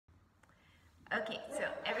Okay, so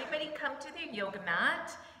everybody come to their yoga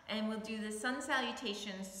mat and we'll do the sun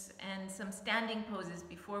salutations and some standing poses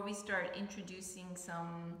before we start introducing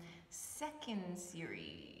some second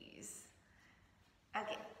series.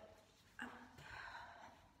 Okay.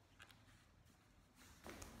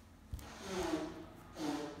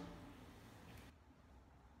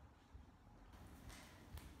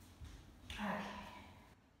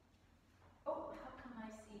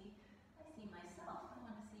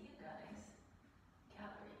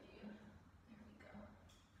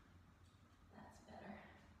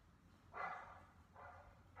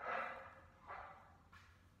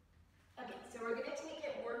 We're going to take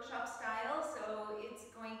it workshop style, so it's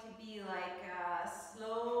going to be like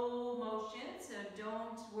slow motion, so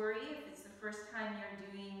don't worry if it's the first time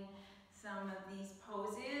you're doing some of these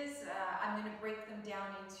poses. I'm going to break them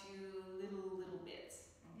down into little bits,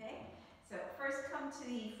 okay? So first come to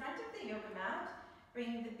the front of the yoga mat,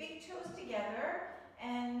 bring the big toes together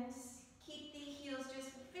and keep the heels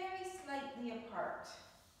just very slightly apart.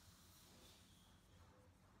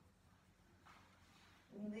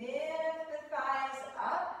 Lift the thighs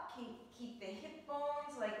up, keep the hip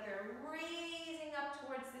bones like they're raising up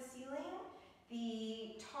towards the ceiling.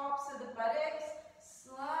 The tops of the buttocks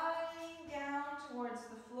sliding down towards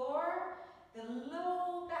the floor. The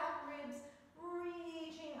low back ribs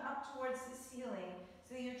reaching up towards the ceiling.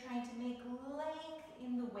 So you're trying to make length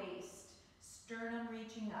in the waist. Sternum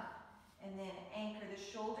reaching up. And then anchor the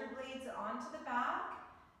shoulder blades onto the back.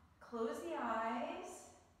 Close the eyes.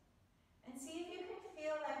 And see if you can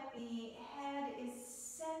feel like the head is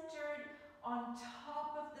centered on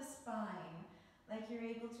top of the spine. Like you're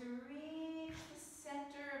able to reach the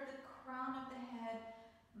center of the crown of the head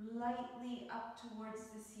lightly up towards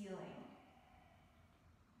the ceiling.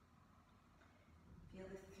 Feel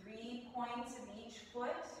the 3 points of each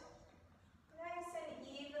foot nice and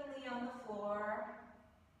evenly on the floor.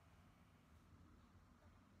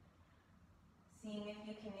 Seeing if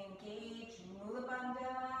you can engage Mula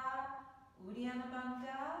Bandha, Uddiyana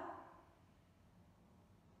Bandha.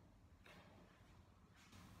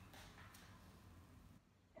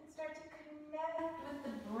 And start to connect with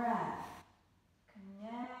the breath.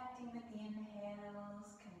 Connecting with the inhales,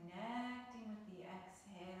 connecting with the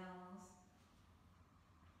exhales.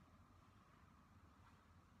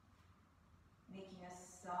 Making a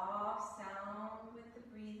soft sound with the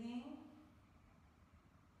breathing.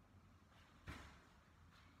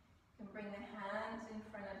 You can bring the hands in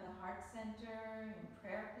front of the heart center in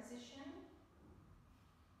prayer position.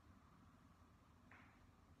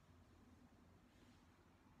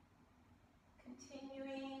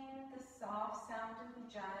 Continuing the soft sound of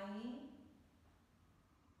Ujjayi.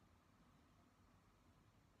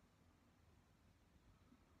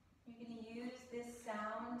 You're going to use this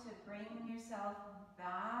sound to bring yourself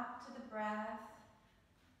back to the breath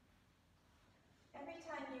every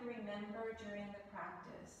time you remember during the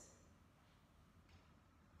practice.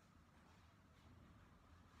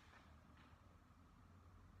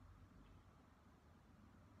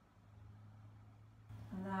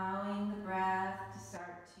 Allowing the breath to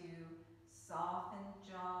start to soften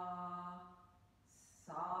the jaw,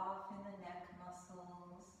 soften the neck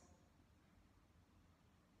muscles,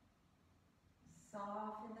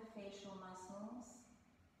 soften the facial muscles.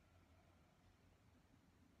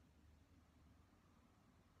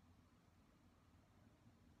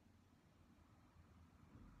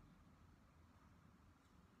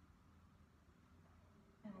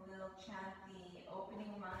 And we'll chant the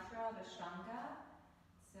opening mantra of Ashtanga.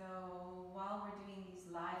 So while we're doing these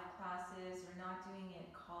live classes, we're not doing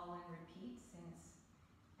it call and repeat since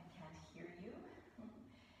I can't hear you.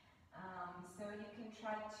 So you can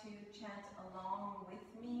try to chant along with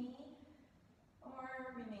me or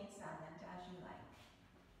remain silent as you like.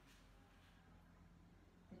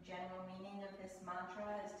 The general meaning of this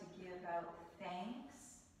mantra is to give out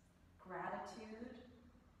thanks, gratitude,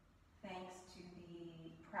 thanks to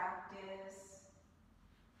the practice,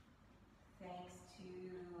 thanks to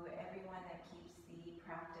everyone that keeps the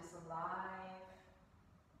practice alive,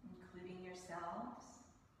 including yourselves.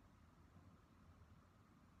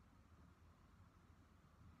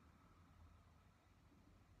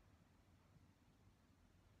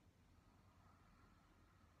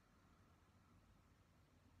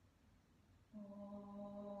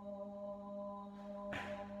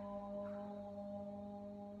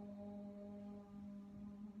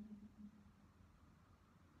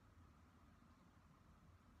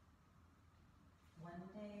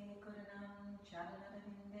 Vande Guranam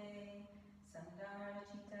Charanadavinde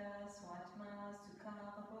Sandarachita Swatma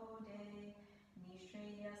Sukhavabode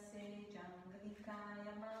Nishreyase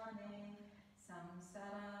Jangalikaya Mane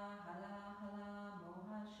Samsara Hala Hala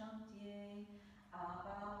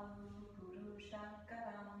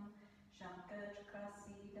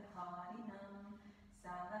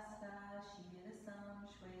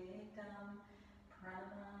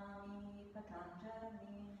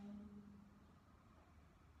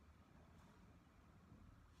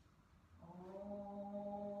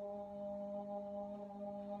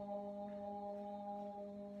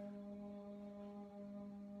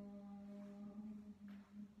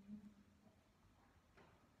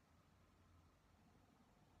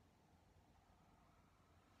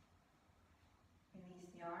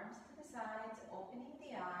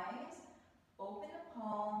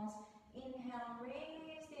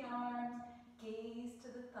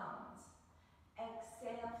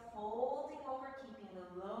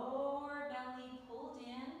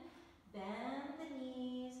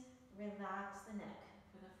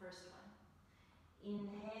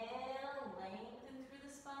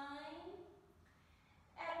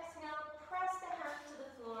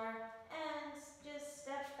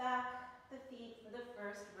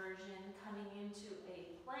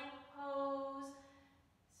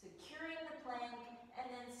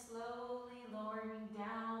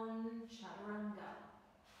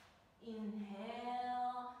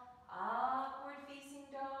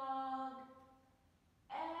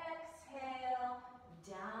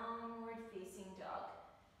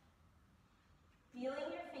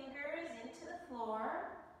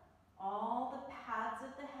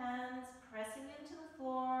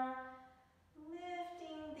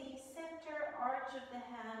arch of the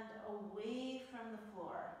hand away from the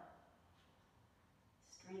floor.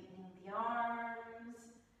 Straightening the arms.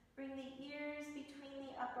 Bring the ears between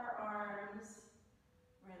the upper arms.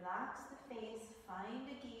 Relax the face, find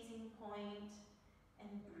a gazing point, and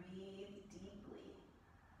breathe deeply.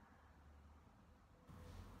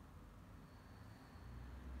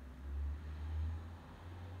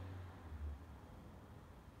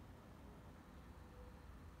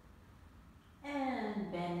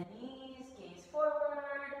 And bend the knees, gaze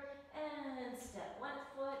forward, and step one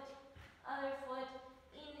foot, other foot.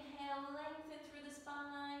 Inhale, lengthen through the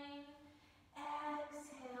spine.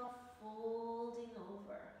 Exhale, folding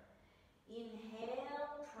over.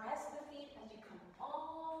 Inhale, press the feet as you come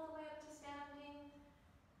all the way up to standing.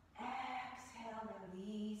 Exhale,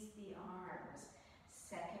 release the arms.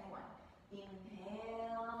 Second one.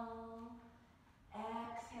 Inhale.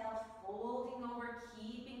 Exhale, folding over,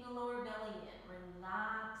 keeping the lower belly in.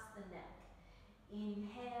 Relax the neck.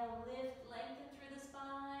 Inhale, lift, lengthen through the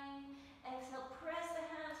spine. Exhale, press the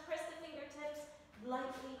hands, press the fingertips.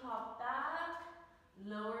 Lightly hop back,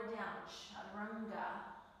 lower down,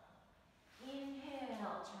 chaturanga.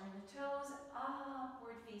 Inhale, turn the toes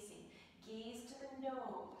upward facing. Gaze to the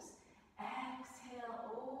nose.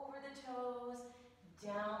 Exhale, over the toes,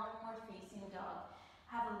 downward facing dog.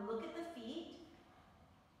 Have a look at the feet.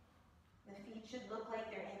 The feet should look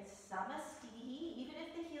like they're in samasthiti. Even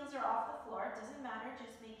if the heels are off the floor, it doesn't matter,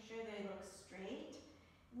 just make sure they look straight.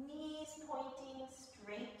 Knees pointing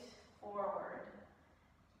straight forward.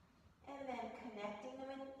 And then connecting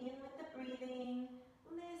them in with the breathing,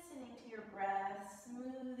 listening to your breath,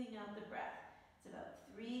 smoothing out the breath. It's about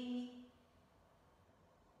 3,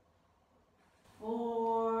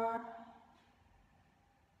 4,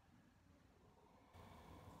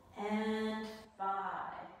 and 5.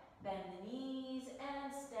 Bend the knees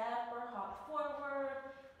and step or hop forward.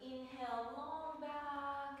 Inhale, long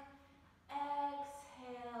back.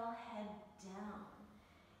 Exhale, head down.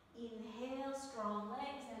 Inhale, strong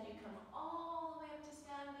legs as you come all the way up to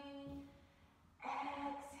standing.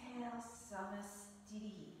 Exhale,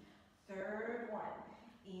 samasthiti. Third one.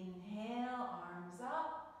 Inhale, arms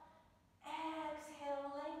up.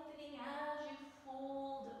 Exhale, lengthening as you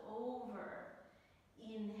fold over.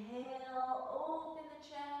 Inhale, open the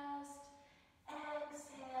chest.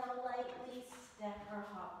 Exhale, lightly step or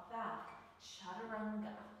hop back.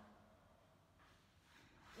 Chaturanga.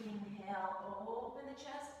 Inhale, open the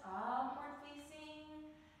chest, upward facing.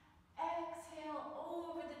 Exhale,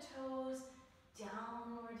 over the toes,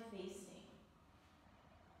 downward facing.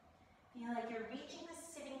 Feel like you're reaching the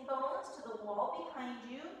sitting bones to the wall behind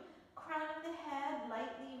you. Crown of the head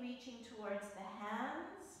lightly reaching towards the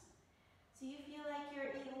hands. So you feel like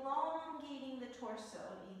you're elongating the torso,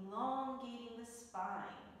 elongating the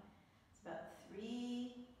spine. It's about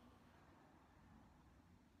 3,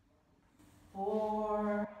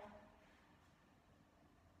 4,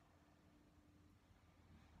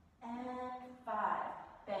 and 5.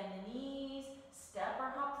 Bend the knees, step or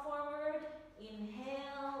hop forward.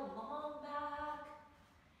 Inhale, long back.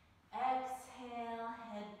 Exhale,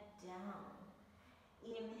 head down.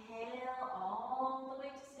 Inhale, all the way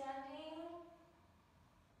to standing.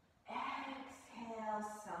 Exhale,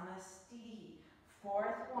 samasthiti.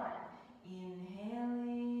 Fourth one.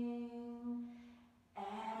 Inhaling.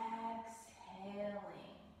 Exhaling.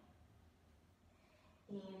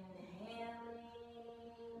 Inhaling.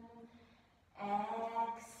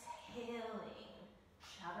 Exhaling.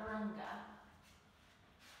 Chaturanga.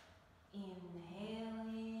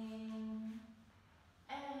 Inhaling.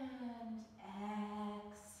 And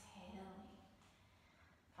exhaling.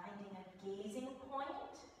 Finding a gazing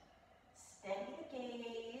point. Steady the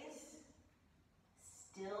gaze.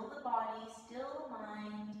 Still the body, still the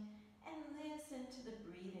mind. And listen to the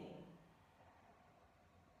breathing.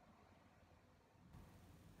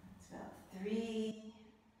 That's about 3,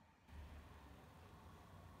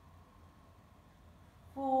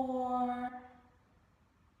 4,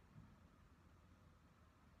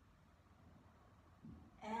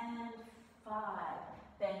 and 5.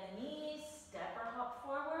 Bend the knees, step or hop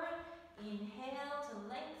forward. Inhale to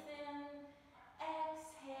lengthen.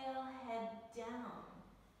 Exhale, head down.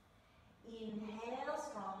 Inhale,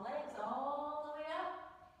 strong legs all the way up.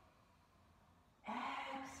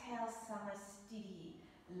 Exhale, samasthiti.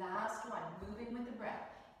 Last one, moving with the breath.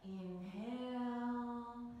 Inhale.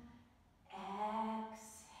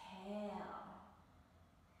 Exhale.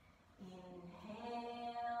 Inhale.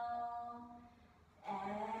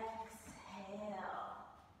 Exhale.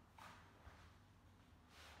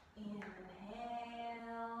 Inhale.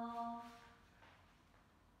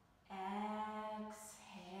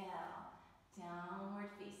 Exhale.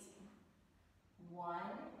 Downward facing.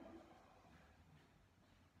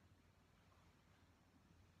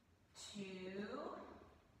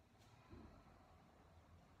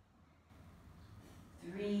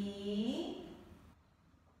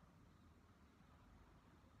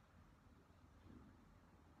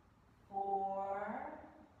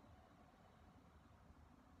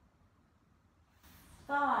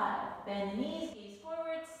 Bend the knees, gaze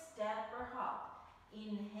forward, step or hop.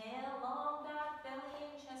 Inhale, long back, belly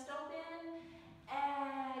in, chest open.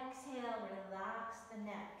 Exhale, relax the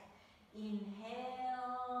neck.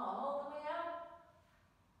 Inhale, all the way up.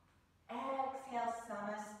 Exhale,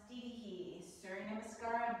 Samastitihi, Surya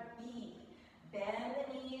Namaskar B. Bend the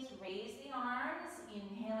knees, raise the arms.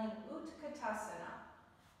 Inhaling, Utkatasana.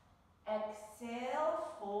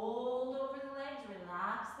 Exhale, fold over the legs,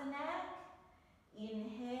 relax the neck.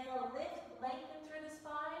 Inhale, lift, lengthen through the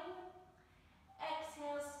spine.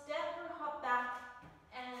 Exhale, step or hop back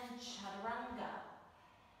and chaturanga.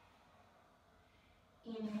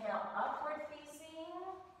 Inhale, upward facing.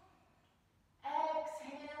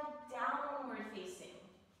 Exhale, downward facing.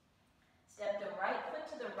 Step the right foot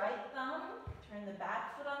to the right thumb. Turn the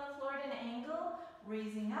back foot on the floor at an angle.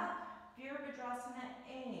 Raising up, Virabhadrasana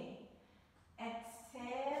A.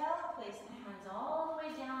 Exhale, place the hands all the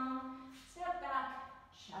way down. Step back,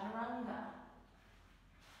 chaturanga.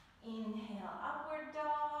 Inhale, upward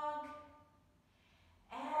dog.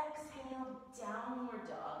 Exhale, downward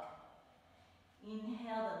dog.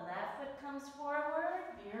 Inhale, the left foot comes forward,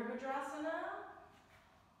 Virabhadrasana.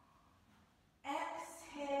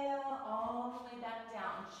 Exhale, all the way back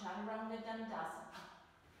down, chaturanga dandasana.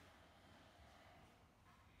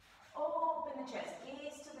 Open the chest,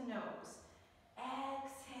 gaze to the nose.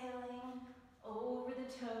 Exhaling over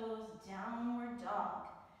the toes, downward dog.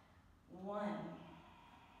 1,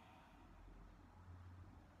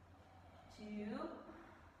 2,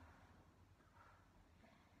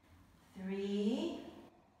 3,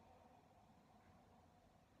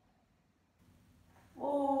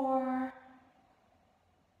 4,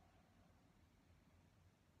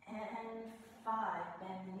 and 5.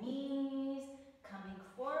 Bend the knees, coming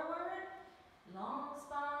forward, long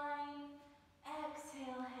spine.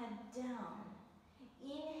 Exhale, head down.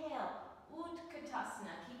 Inhale,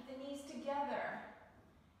 Utkatasana, keep the knees together.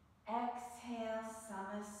 Exhale,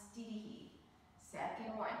 Samastitihi.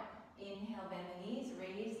 Second one. Inhale, bend the knees,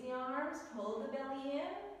 raise the arms, pull the belly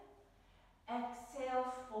in. Exhale,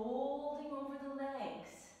 folding over the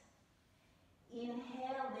legs.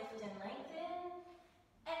 Inhale, lift and lengthen.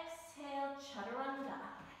 Exhale, chaturanga.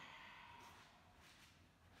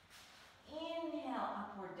 Inhale,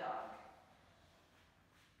 upward dog.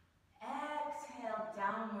 Exhale,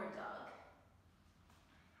 downward dog.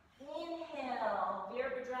 Inhale,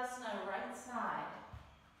 Virabhadrasana, right side.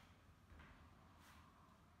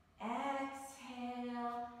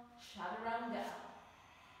 Exhale, chaturanga.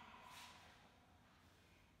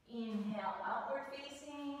 Inhale, upward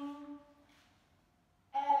facing.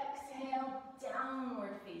 Exhale,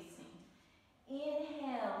 downward facing.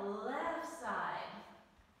 Inhale, left side.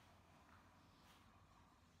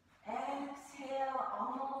 Exhale,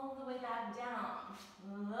 all the way back down,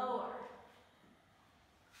 lower.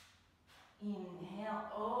 Inhale,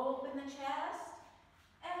 open the chest.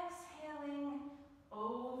 Exhaling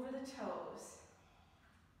over the toes.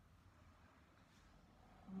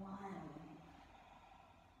 1,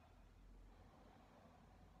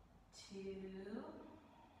 2,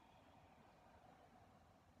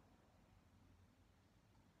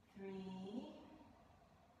 3,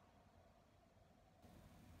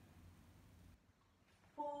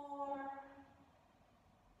 4,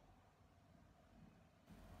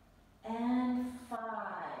 and 5.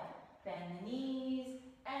 Bend the knees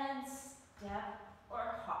and step or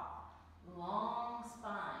hop. Long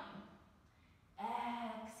spine.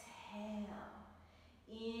 Exhale.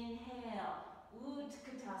 Inhale,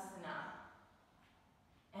 Utkatasana.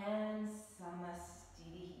 And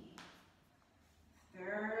Samastitihi.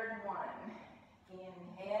 Third one.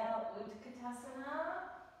 Inhale, Utkatasana.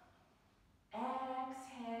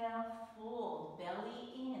 Exhale, fold, belly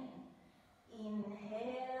in.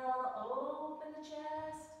 Inhale, open the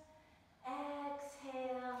chest.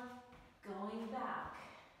 Exhale, going back.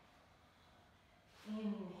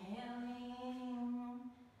 Inhaling,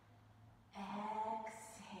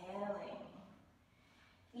 exhaling.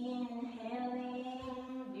 Inhaling,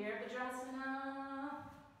 Virabhadrasana.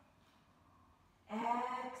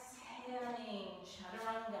 Exhaling,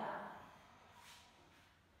 chaturanga.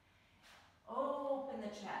 Open the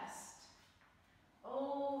chest.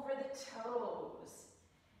 Over the toes.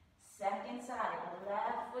 Second side,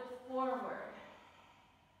 left foot forward.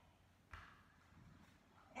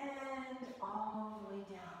 And all the way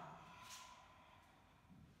down.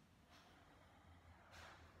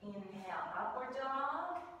 Inhale, upward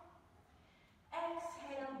dog.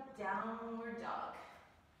 Exhale, downward dog.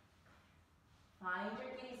 Find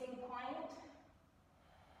your gazing point.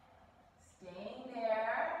 Staying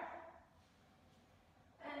there.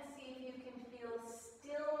 And see if you can feel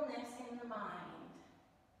stillness in the mind.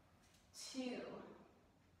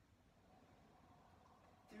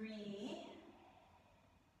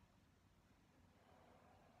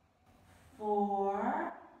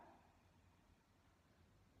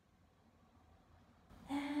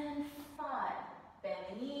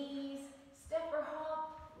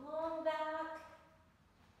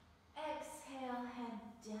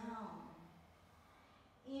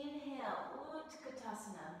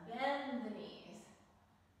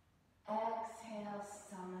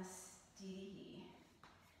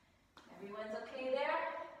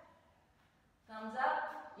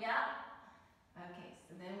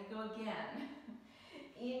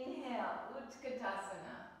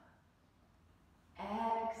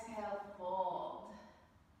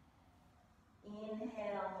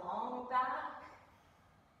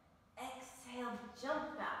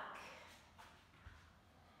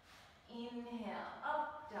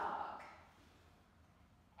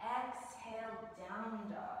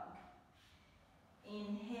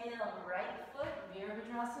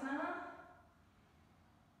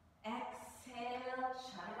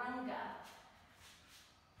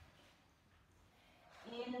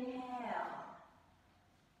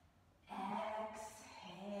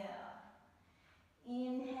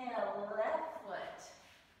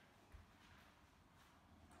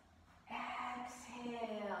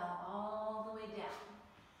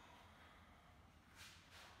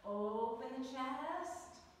 open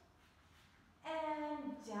chest,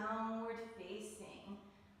 and downward facing.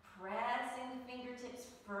 Pressing the fingertips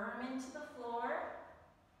firm into the floor.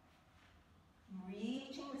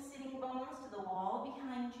 Reaching the sitting bones to the wall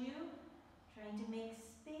behind you. Trying to make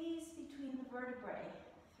space between the vertebrae.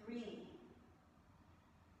 3,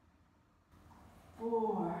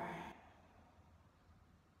 4,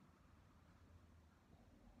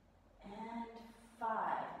 and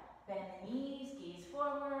 5. Bend the knees, gaze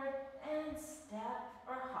forward, and step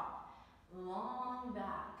or hop. Long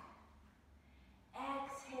back.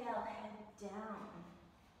 Exhale, head down.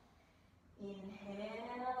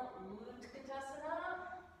 Inhale, Utkatasana.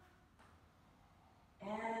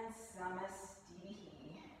 And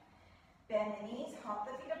Samastiti. Bend the knees, hop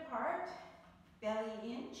the feet apart. Belly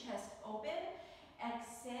in, chest open.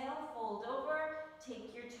 Exhale, fold over,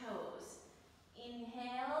 take your toes.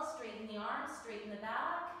 Inhale, straighten the arms, straighten the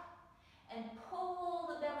back. And pull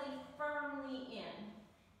the belly firmly in.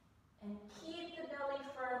 And keep the belly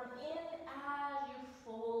firm in as you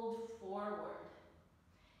fold forward.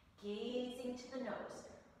 Gazing to the nose.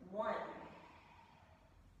 1,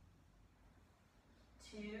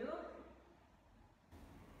 2,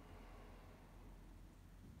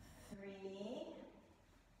 3,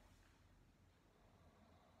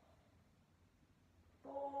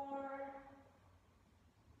 4,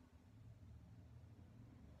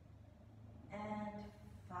 and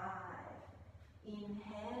 5.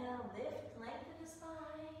 Inhale, lift, lengthen the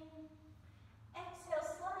spine. Exhale,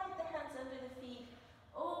 slide the hands under the feet.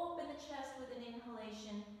 Open the chest with an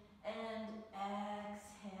inhalation. And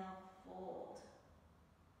exhale, fold.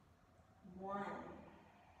 1,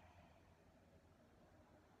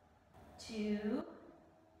 2,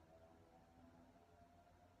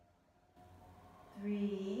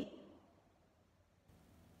 3,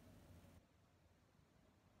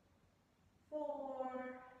 4,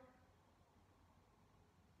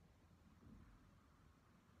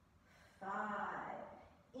 5.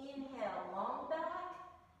 Inhale, long back.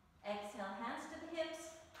 Exhale, hands to the hips.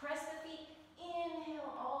 Press the feet.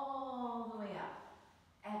 Inhale all the way up.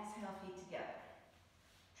 Exhale, feet together.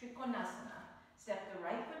 Trikonasana. Step the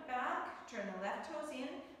right foot back. Turn the left toes in.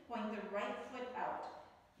 Point the right foot out.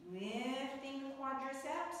 Lifting the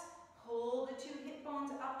quadriceps. Pull the 2 hip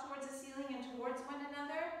bones up towards the ceiling and towards one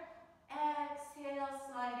another. Exhale,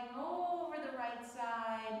 sliding over the right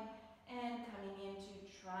side and coming into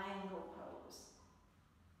triangle pose.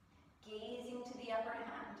 Gazing to the upper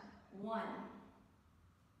hand. 1,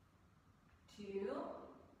 2,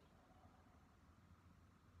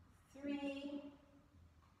 3,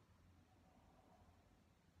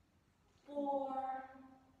 4,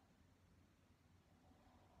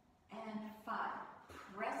 and 5.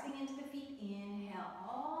 Pressing into the feet. Inhale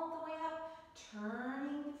all the way up.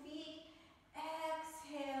 Turning the feet.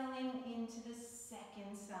 Exhaling into the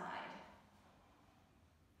second side.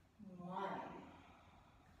 1,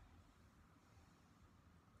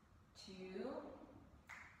 2,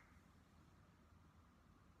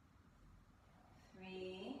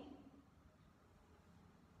 3,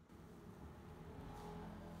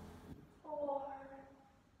 4,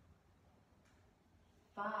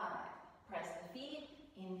 5. Press the feet.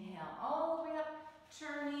 Inhale all the way up.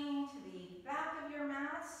 Turning to the back of your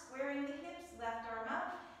mat. Squaring the hips. Left arm up.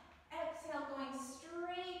 Exhale, going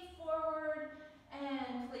straight forward.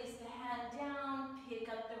 And place the hand down. Pick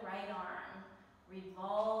up the right arm.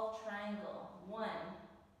 Revolve triangle. 1,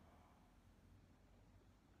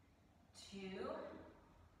 2,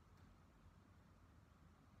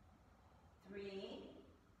 3,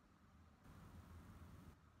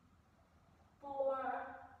 4,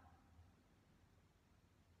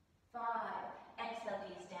 5. Exhale,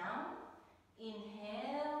 gaze down.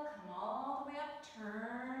 Inhale, come all the way up,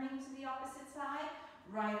 turning to the opposite side.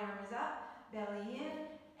 Right arm is up, belly in.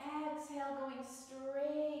 Exhale, going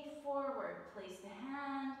straight forward. Place the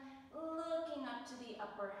hand, looking up to the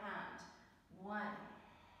upper hand. 1,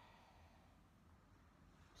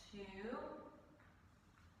 2,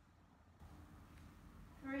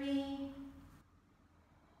 3,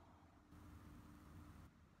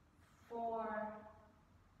 4,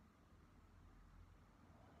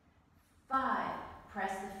 5.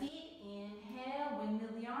 Press the feet. Inhale,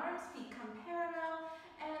 windmill the arms, feet come parallel,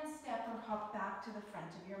 and step or hop back to the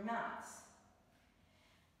front of your mats.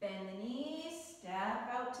 Bend the knees, step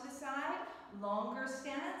out to the side, longer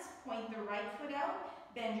stance, point the right foot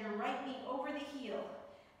out, bend your right knee over the heel.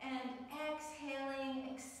 And exhaling,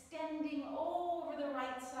 extending over the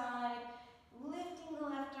right side, lifting the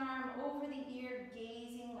left arm over the ear,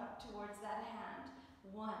 gazing up towards that hand.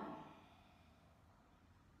 1,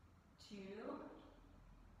 2,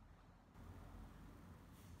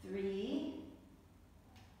 3,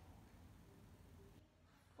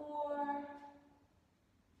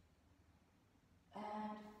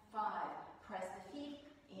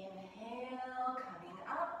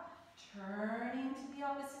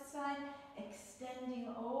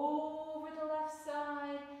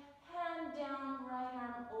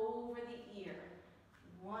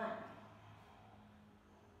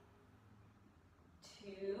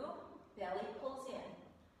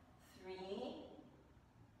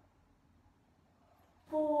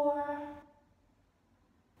 4,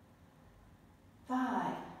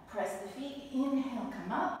 5. Press the feet. Inhale,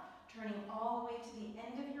 come up. Turning all the way to the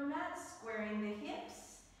end of your mat, squaring the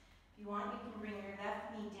hips. If you want, you can bring your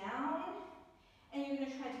left knee down. And you're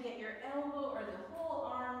going to try to get your elbow or the whole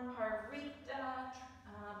arm, Parvrita,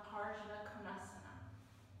 Konasana.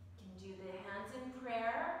 You can do the hands in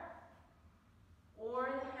prayer or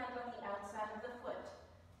the hand on the outside of the foot.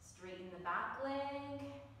 Straighten the back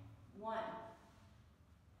leg. 1,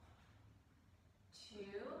 2,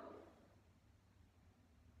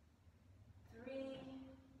 3,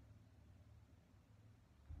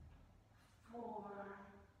 4,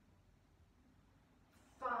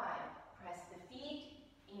 5. Press the feet.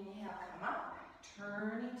 Inhale, come up.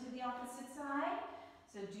 Turning to the opposite side.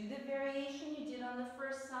 So do the variation you did on the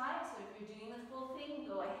first side. So if you're doing the full thing,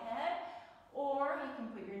 go ahead. Or you can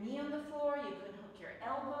put your knee on the floor. You can hook your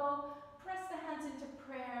elbow. Press the hands into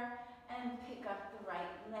prayer and pick up the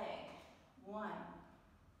right leg. 1,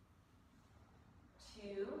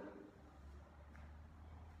 2,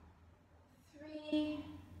 3,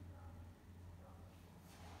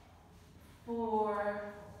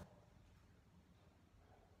 4,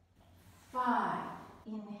 5.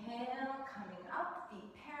 Inhale, coming up,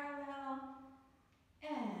 feet parallel,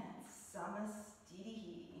 and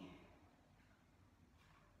Samastitihi.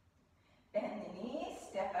 Bend the knees,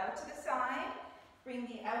 step out to the side. Bring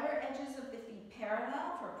the outer edges of the feet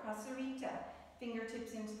parallel for Prasarita.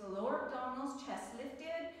 Fingertips into the lower abdominals, chest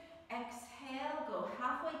lifted. Exhale, go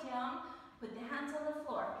halfway down. Put the hands on the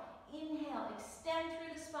floor. Inhale, extend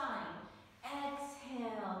through the spine.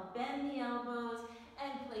 Exhale, bend the elbows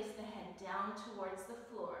and place the head down towards the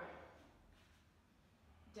floor.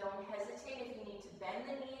 Don't hesitate. If you need to bend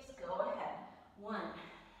the knees, go ahead. 1,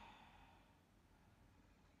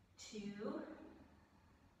 2,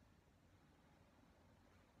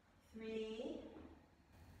 3,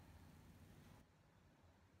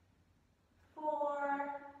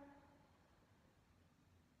 4,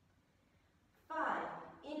 5.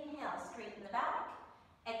 Inhale, straighten the back.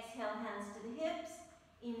 Exhale, hands to the hips.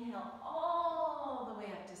 Inhale all the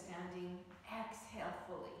way up to standing. Exhale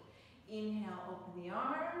fully. Inhale, open the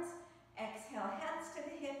arms. Exhale, hands to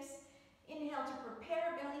the hips. Inhale to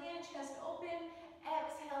prepare, belly in, chest open.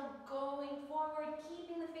 Exhale, going forward,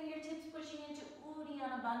 keeping the fingertips pushing into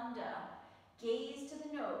Uddiyana Bandha. Gaze to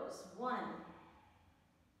the nose. 1,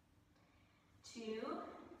 2,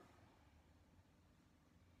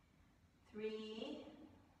 3,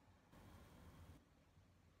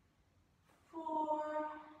 4,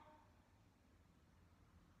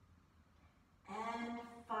 and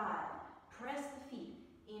 5. Press the feet.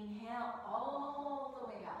 Inhale all the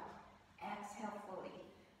way up. Exhale fully.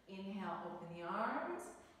 Inhale, open the arms.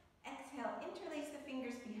 Exhale, interlace the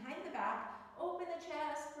fingers behind the back. Open the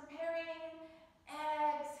chest, preparing.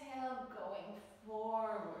 Exhale, going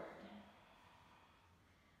forward.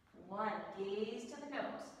 1, gaze to the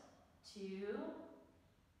nose. 2,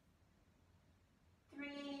 3,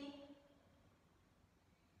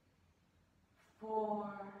 4,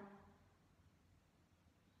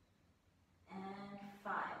 and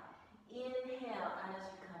 5. Inhale, and as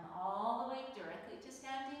you come all the way directly to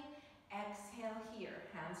standing, exhale here,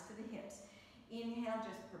 hands to the hips. Inhale,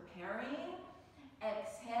 just preparing.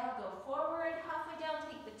 Exhale, go forward, halfway down,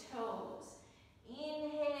 take the toes.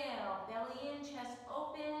 Inhale, belly in, chest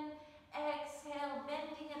open. Exhale,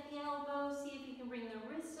 bending at the elbows. See if you can bring the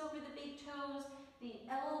wrists over the big toes, the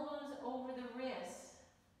elbows over the wrists.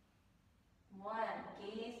 1,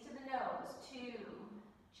 gaze to the nose. 2,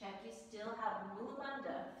 check you still have Mula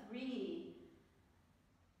Bandha. 3,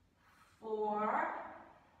 4,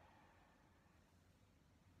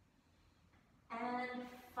 and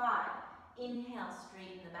 5. Inhale,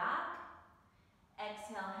 straighten the back.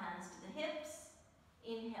 Exhale, hands to the hips.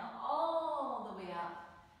 Inhale all the way up.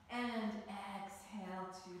 And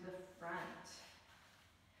exhale to the front.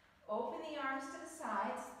 Open the arms to the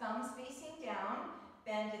sides, thumbs facing down.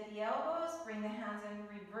 Bend at the elbows, bring the hands in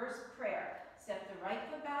reverse prayer. Step the right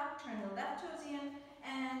foot back, turn the left toes in,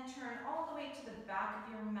 and turn all the way to the back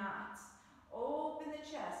of your mats. Open the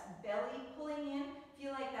chest, belly pulling in.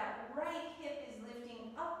 Feel like that right hip is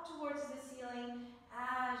lifting up towards the ceiling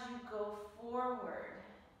as you go forward.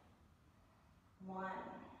 1,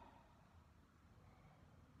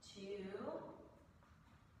 2,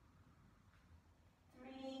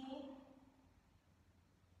 3,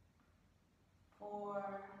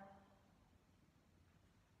 4,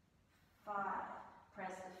 5.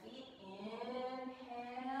 Press the feet.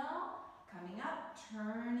 Inhale. Coming up,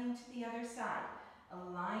 turning to the other side.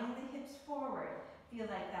 Align the hips forward. Feel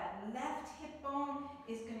like that left hip bone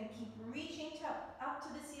is going to keep reaching up to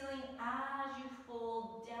the ceiling as you fold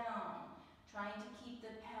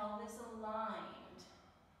pelvis aligned.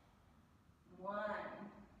 1,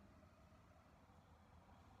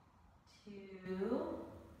 2,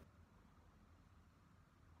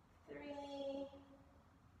 3,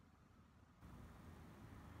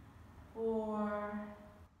 4,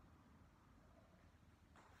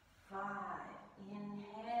 5.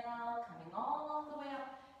 Inhale, coming all the way up.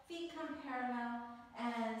 Feet come parallel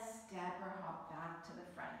and step or hop back to the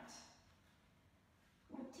front.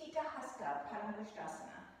 Uttita Hasta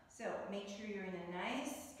Paramudashtasana. So make sure you're in a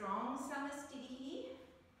nice, strong Samasthiti.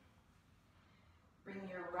 Bring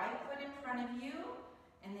your right foot in front of you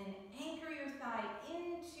and then anchor your thigh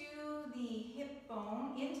into the hip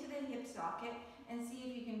bone, into the hip socket, and see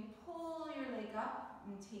if you can pull your leg up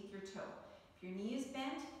and take your toe. If your knee is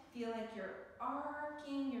bent, feel like you're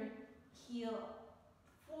arcing your heel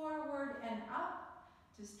forward and up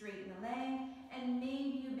to straighten the leg, and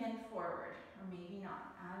maybe you bend forward, or maybe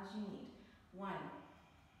not, as you need. 1,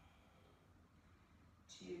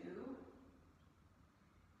 2,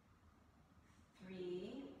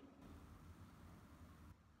 3,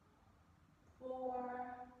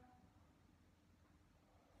 4,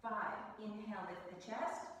 5. Inhale, lift the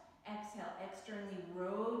chest. Exhale, externally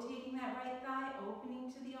rotating that right thigh,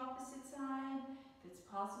 opening to the opposite side. If it's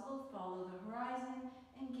possible, follow the horizon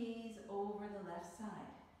and gaze over the left side.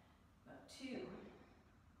 2,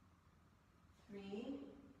 3,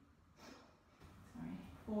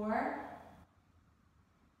 4,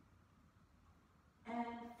 and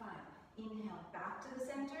 5. Inhale, back to the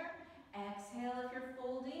center. Exhale if you're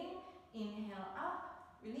folding. Inhale up,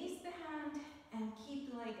 release the hand, and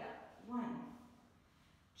keep the leg up. 1,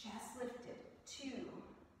 chest lifted. 2,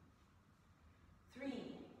 3,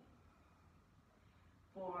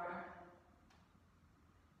 4,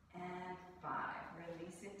 and 5.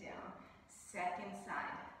 Release it down. Second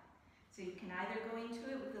side. So you can either go into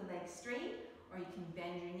it with the leg straight, or you can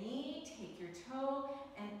bend your knee, take your toe,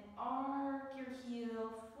 and arc your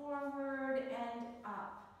heel forward and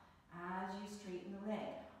up as you straighten the leg.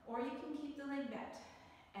 Or you can keep the leg bent.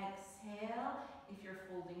 Exhale if you're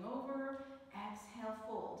folding over. Exhale,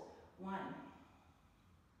 fold. 1,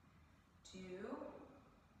 2,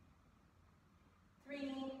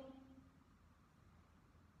 3,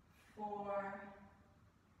 4,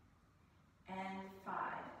 and 5.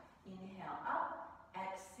 Inhale up.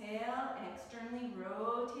 Exhale, externally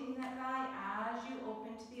rotating that thigh as you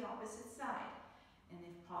open to the opposite side. And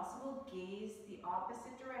if possible, gaze the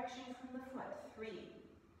opposite direction from the foot. 3,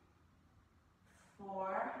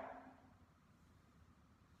 4,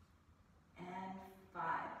 and 5.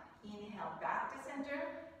 Inhale, back to center.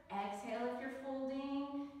 Exhale if you're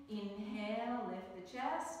folding. Inhale, lift the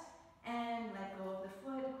chest, and let go of the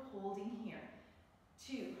foot, holding here.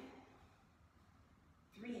 2,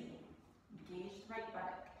 3, engage the right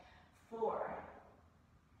buttock. 4,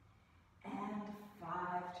 and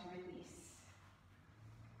 5 to release.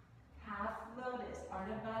 Half lotus,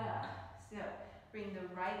 Ardha Baddha. So bring the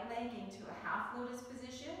right leg into a half lotus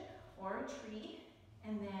position or a tree,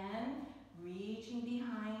 and then reaching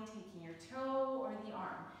behind, taking your toe or the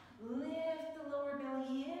arm. Lift the lower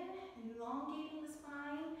belly in, elongating the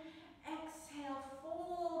spine. Exhale,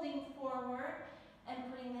 folding forward and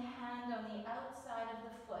putting the hand on the outside of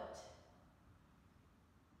the foot.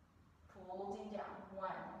 Folding down. 1.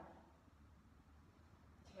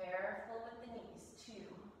 Careful with the knees. 2,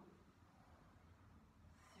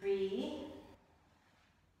 3,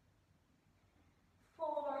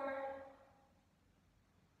 4,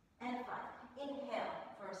 and 5. Inhale,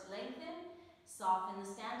 first lengthen, soften the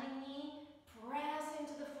standing knee, press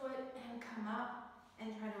into the foot and come up and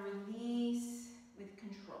try to release with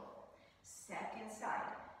control. Second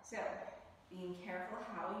side. So being careful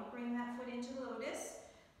how you bring that foot into lotus.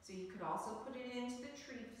 So you could also put it into the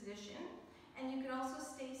tree position, and you could also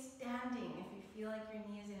stay standing if you feel like your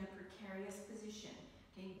knee is in a precarious position.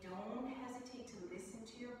 Okay, don't hesitate to listen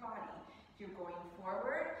to your body. If you're going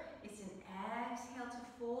forward, it's an exhale to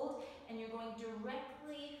fold, and you're going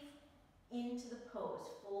directly into the pose,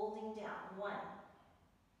 folding down. 1,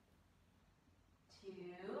 2,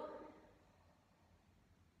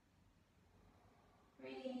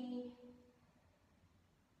 3,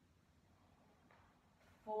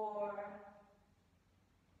 4,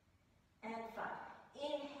 and 5.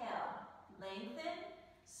 Inhale, lengthen,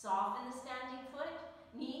 soften the standing foot,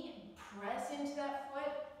 knee, press into that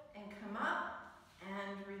foot, and come up,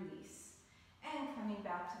 and release. And coming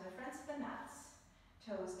back to the fronts of the mats.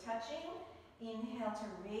 Toes touching. Inhale to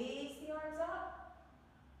raise the arms up.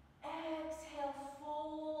 Exhale,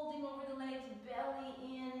 folding over the legs, belly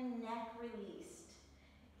in, neck released.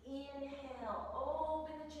 Inhale,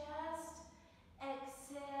 open the chest.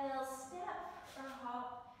 Exhale, step or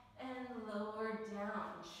hop, and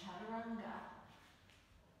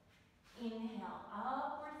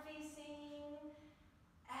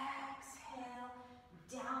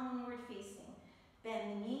Bend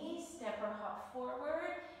the knees, step or hop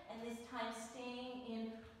forward, and this time staying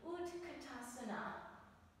in Utkatasana,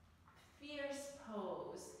 fierce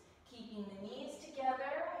pose. Keeping the knees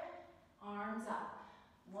together, arms up.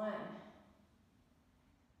 1,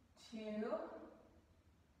 2,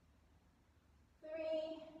 3,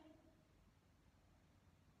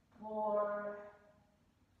 4,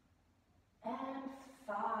 and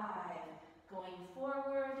 5. Going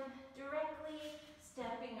forward directly,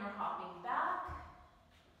 stepping or hopping back.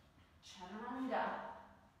 Chaturanga.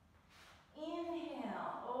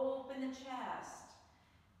 Inhale, open the chest.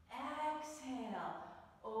 Exhale,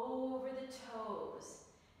 over the toes.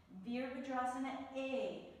 Virabhadrasana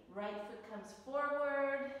A. Right foot comes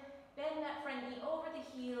forward. Bend that front knee over the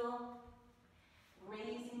heel.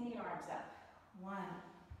 Raising the arms up. 1,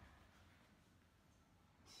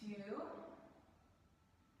 2,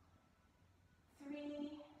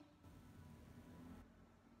 3,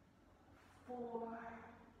 4,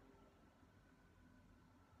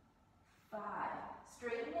 5.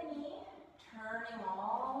 Straighten the knee, turning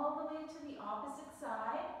all the way to the opposite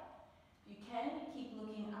side. If you can, you keep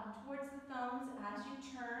looking up towards the thumbs as you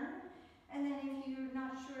turn. And then if you're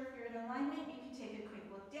not sure if you're in alignment, you can take a quick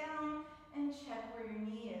look down and check where your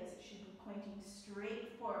knee is. It should be pointing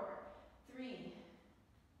straight forward. 3,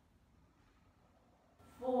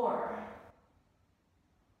 4,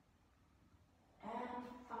 and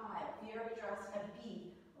 5. Virabhadrasana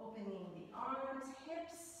B. Opening the arms,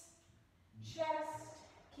 hips, chest,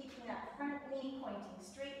 keeping that front knee pointing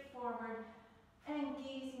straight forward and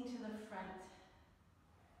gazing to the front.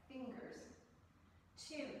 Fingers.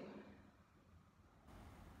 2,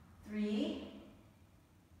 3,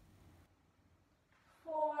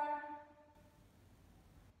 4,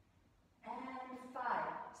 and 5.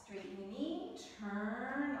 Straighten the knee,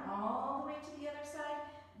 turn all the way to the other side,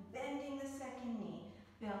 bending the second knee.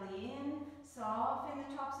 Belly in, soften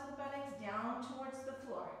the tops of the buttocks down towards the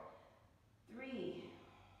floor. 3,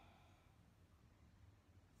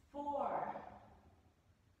 4,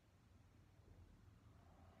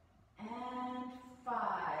 and 5.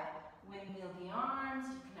 Windmill the arms.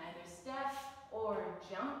 You can either step or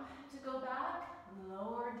jump to go back,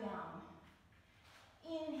 lower down.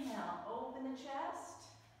 Inhale, open the chest.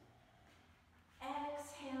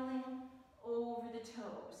 Exhaling over the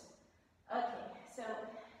toes. Okay, so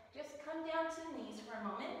just come down to the knees for a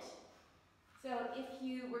moment. So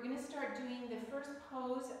we're going to start doing the first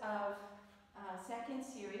pose of second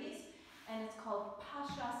series, and it's called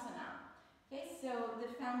Pashasana. Okay, so the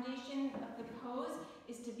foundation of the pose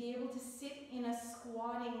is to be able to sit in a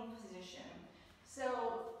squatting position.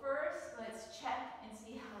 So first, let's check and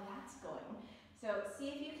see how that's going. So see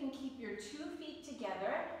if you can keep your 2 feet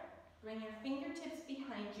together. Bring your fingertips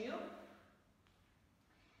behind you.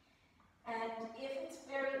 And if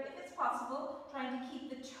it's possible, trying to keep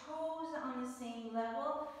the toes on the same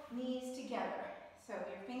level, knees together. So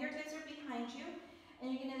your fingertips are behind you,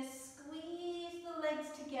 and you're going to squeeze the legs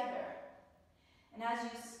together. And as you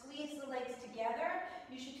squeeze the legs together,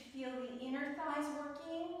 you should feel the inner thighs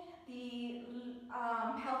working, the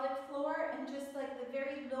pelvic floor, and just like the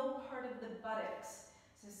very low part of the buttocks.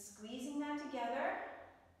 So squeezing that together.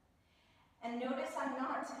 And notice I'm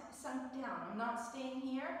not sunk down. I'm not staying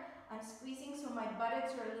here. I'm squeezing so my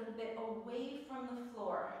buttocks are a little bit away from the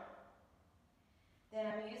floor. Then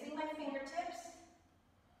I'm using my fingertips,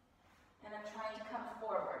 and I'm trying to come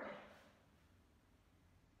forward.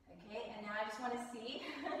 Okay, and now I just want to see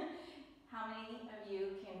how many of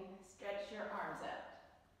you can stretch your arms up.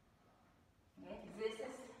 Okay, this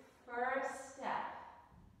is first step.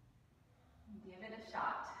 Give it a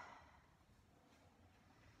shot.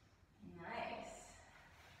 Nice.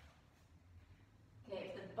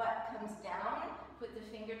 Okay, if the butt comes down, put the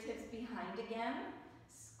fingertips behind again,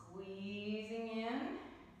 squeezing in.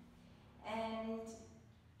 And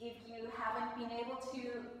if you haven't been able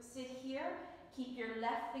to sit here, keep your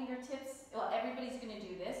left fingertips, well, everybody's going to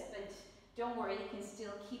do this, but don't worry, you can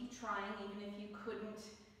still keep trying even if you couldn't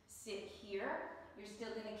sit here. You're still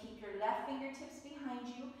going to keep your left fingertips behind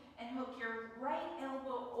you and hook your right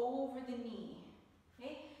elbow over the knee.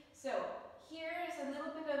 Okay? So here's a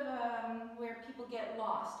little bit of where people get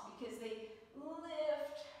lost because they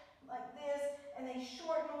lift like this and they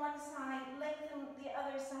shorten one side, lengthen the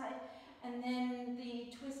other side, and then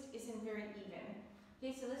the twist isn't very even.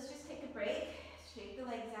 Okay, so let's just take a break, shake the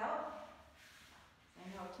legs out. I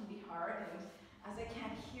know it can be hard, and as I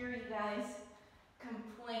can't hear you guys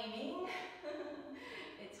complaining,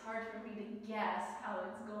 it's hard for me to guess how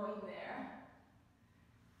it's going there.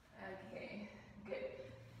 Okay, good.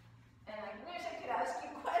 And I wish I could ask you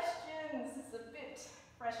questions. It's a bit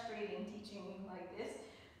frustrating teaching like this.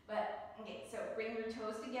 But, okay, so bring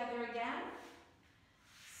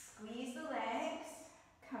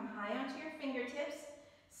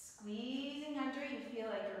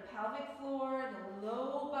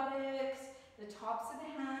tops of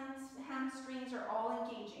the hamstrings are all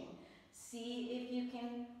engaging. See if you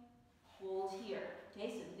can hold here.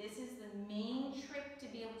 Okay, so this is the main trick to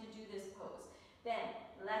be able to do this pose. Then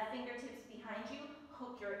left fingertips behind you,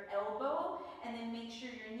 hook your elbow, and then make sure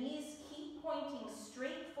your knees keep pointing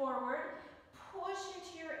straight forward. Push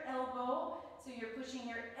into your elbow, so you're pushing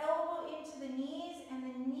your elbow into the knees and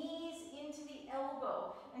the knees into the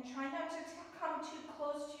elbow. And try not to come too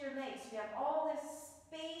close to your legs. So you have all this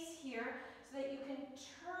space here so that you can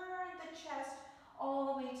turn the chest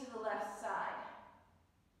all the way to the left side.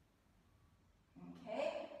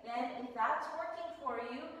 Okay, then if that's working for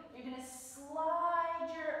you, you're going to slide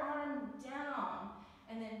your arm down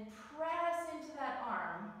and then press into that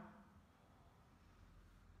arm.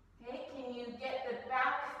 Okay, can you get the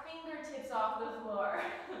back fingertips off the floor?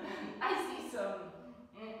 I see some.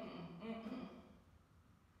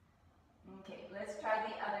 Okay, let's try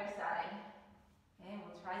the other side. Okay,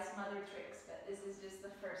 we'll try some other tricks, but this is just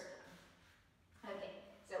the first one. Okay,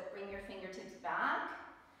 so bring your fingertips back.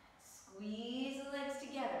 Squeeze the legs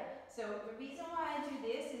together. So the reason why I do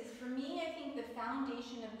this is, for me, I think the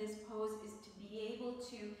foundation of this pose is to be able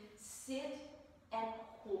to sit and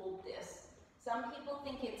hold this. Some people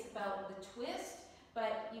think it's about the twist,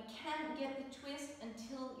 but you can't get the twist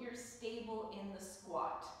until you're stable in the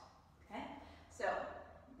squat. Okay? So,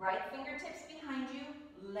 right fingertips behind you,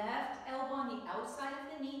 left elbow on the outside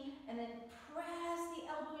of the knee, and then press the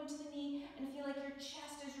elbow into the knee and feel like your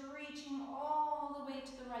chest is reaching all the way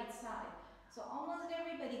to the right side. So almost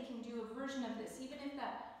everybody can do a version of this. Even if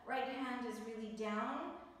that right hand is really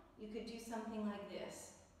down, you could do something like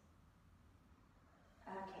this.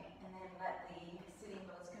 Okay, and then let the sitting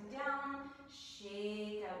bones come down,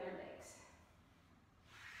 shake out your legs.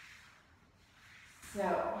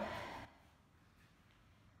 So,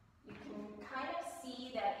 you can kind of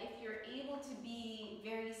see that if you're able to be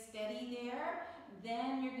very steady there,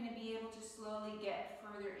 then you're going to be able to slowly get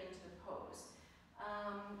further into the pose.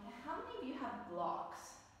 How many of you have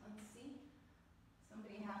blocks? Let's see.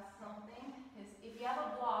 Somebody has something? Because if you have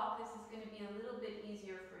a block, this is going to be a little bit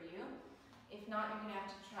easier for you. If not, you're going to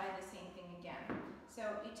have to try the same thing again. So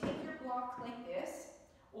you take your block like this,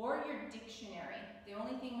 or your dictionary. The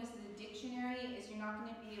only thing with the dictionary is you're not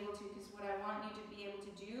going to be able to, because what I want you to be able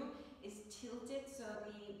to do is tilt it so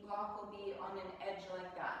the block will be on an edge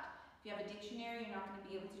like that. If you have a dictionary, you're not going to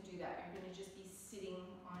be able to do that. You're going to just be sitting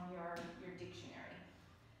on your dictionary.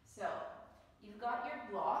 So you've got your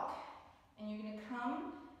block, and you're going to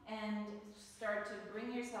come and start to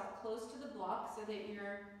bring yourself close to the block so that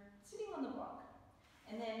you're sitting on the block.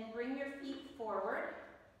 And then bring your feet forward.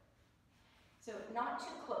 So not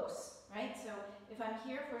too close, right? So if I'm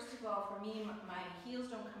here, first of all, for me, my heels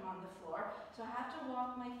don't come on the floor. So I have to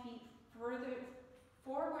walk my feet further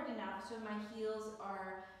forward enough so my heels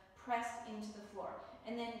are pressed into the floor.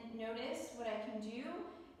 And then notice what I can do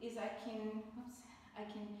is I can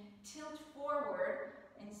tilt forward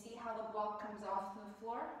and see how the block comes off the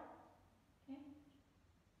floor. Okay?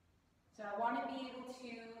 So I want to be able to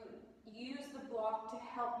use the block to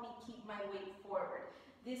help me keep my weight forward.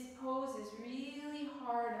 This pose is really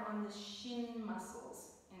hard on the shin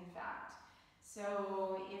muscles, in fact.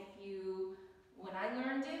 So when I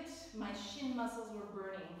learned it, my shin muscles were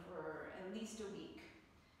burning for at least a week.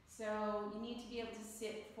 So you need to be able to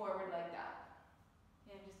sit forward like that.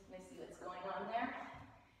 Okay, let me see what's going on there.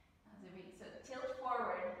 So tilt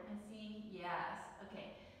forward and see, yes,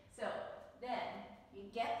 okay. So then you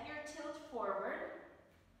get your tilt forward,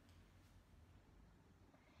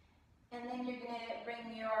 and then you're going to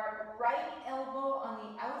bring your right elbow on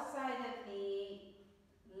the outside of the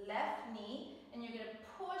left knee, and you're going to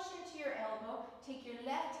push into your elbow, take your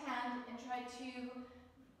left hand and try to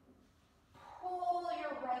pull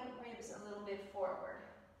your right ribs a little bit forward.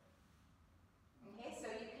 Okay, so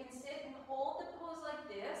you can sit and hold the pose like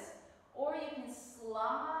this, or you can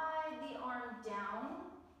slide the arm down,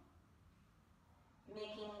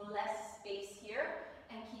 making less space here,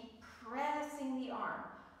 and keep pressing the arm.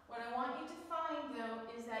 What I want you to find, though,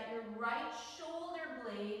 is that your right shoulder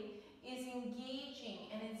blade is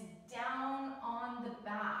engaging and it's down on the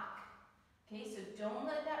back. Okay, so don't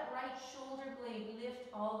let that right shoulder blade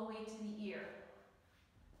lift all the way to the ear.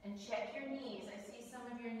 And check your knees. I see some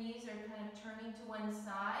of your knees are kind of turning to one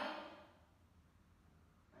side.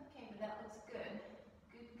 Okay, but that looks good.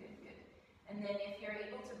 Good, good, good. And then if you're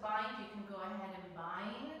able to bind, you can go ahead and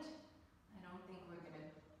bind. I don't think we're going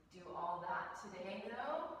to do all that today,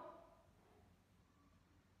 though.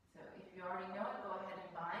 So if you already know it, go ahead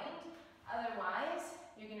and bind. Otherwise,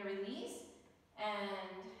 you're going to release,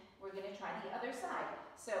 and we're going to try the other side.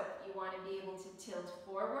 So you want to be able to tilt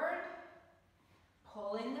forward,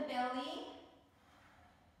 pull in the belly,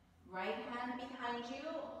 Right hand behind you,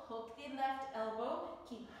 hook the left elbow,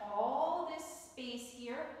 keep all this space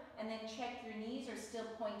here, and then check your knees are still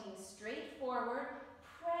pointing straight forward.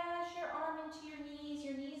 Press your arm into your knees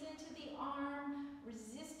into the arm,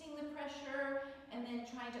 resisting the pressure, and then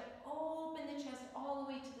trying to open the chest all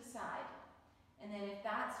the way to the side. And then if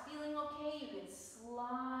that's feeling okay, you can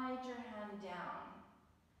slide your hand down,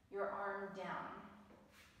 your arm down.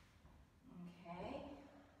 Okay,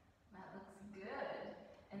 that looks good.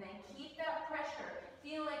 And then keep that pressure.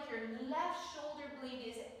 Feel like your left shoulder blade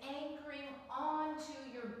is anchoring onto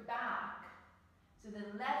your back. So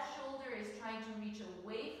the left shoulder is trying to reach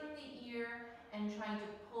away from the ear and trying to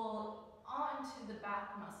pull onto the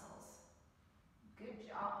back muscles. Good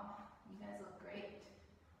job. You guys look great.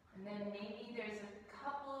 And then maybe there's a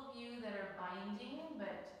couple of you that are binding,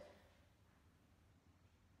 but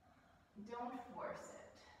don't force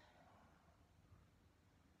it.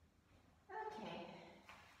 Okay.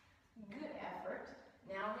 Good effort.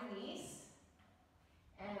 Now release.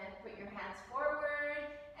 And put your hands forward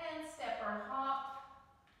and step or hop.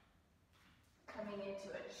 Coming into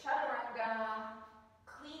a chaturanga,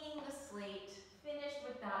 cleaning the slate, finish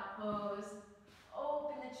with that pose,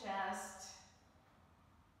 open the chest,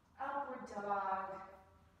 upward dog,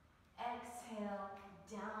 exhale,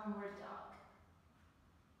 downward dog.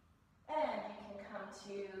 And you can come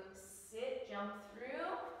to sit, jump through.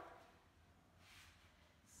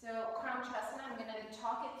 So Kramchasana, I'm going to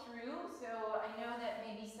talk it through. So I know that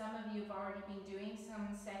maybe some of you have already been doing some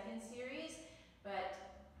second series, but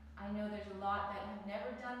I know there's a lot that have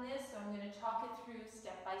never done this, so I'm going to talk it through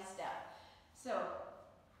step by step. So,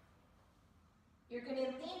 you're going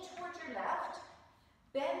to lean towards your left,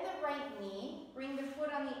 bend the right knee, bring the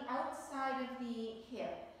foot on the outside of the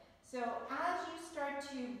hip. So, as you start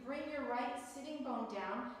to bring your right sitting bone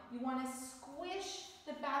down, you want to squish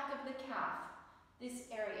the back of the calf, this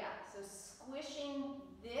area. So, squishing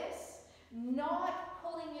this, not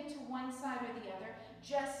pulling it to one side or the other,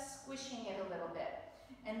 just squishing it a little bit.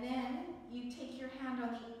 And then you take your hand on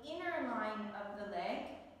the inner line of the leg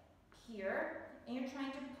here, and you're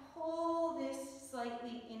trying to pull this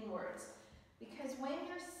slightly inwards. Because when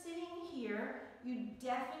you're sitting here, you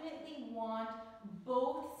definitely want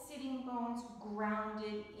both sitting bones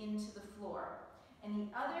grounded into the floor. And the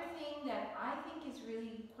other thing that I think is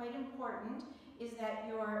really quite important is that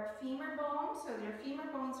your femur bones, so your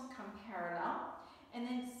femur bones come parallel, and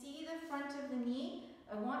then see the front of the knee.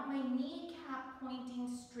 I want my kneecap pointing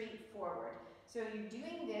straight forward. So you're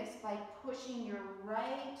doing this by pushing your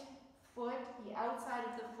right foot, the outside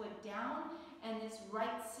of the foot down, and this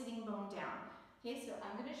right sitting bone down. Okay, so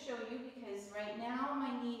I'm going to show you because right now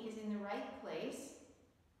my knee is in the right place,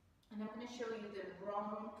 and I'm going to show you the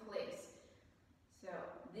wrong place. So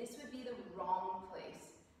this would be the wrong place.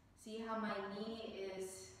 See how my knee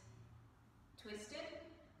is twisted?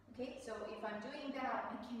 Okay, so if I'm doing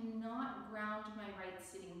that, I cannot ground my right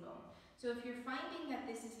sitting bone. So if you're finding that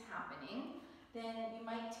this is happening, then you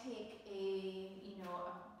might take a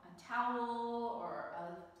towel or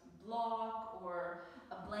a block or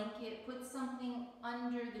a blanket, put something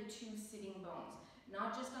under the two sitting bones.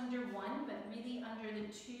 Not just under one, but really under the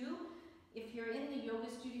two. If you're in the yoga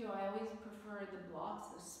studio, I always prefer the blocks,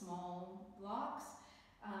 the small blocks.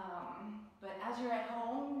 But as you're at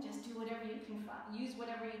home, just do whatever you can find. Use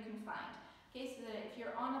whatever you can find. Okay, so that if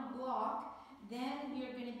you're on a block, then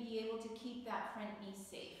you're going to be able to keep that front knee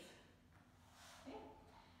safe. Okay,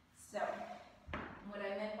 so what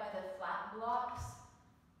I meant by the flat blocks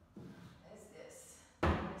is this.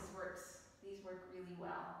 This works. These work really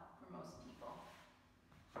well for most people.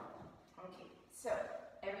 Okay, so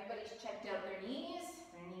everybody's checked out their knees.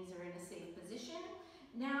 Their knees are in a safe position.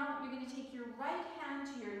 Now you're going to take your right hand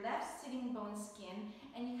to your left sitting bone skin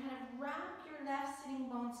and you kind of wrap your left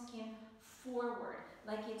sitting bone skin forward,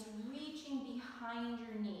 like it's reaching behind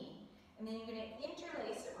your knee. And then you're going to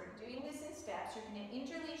interlace it. We're doing this in steps. You're going to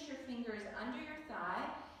interlace your fingers under your thigh,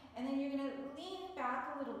 and then you're going to lean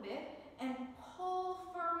back a little bit and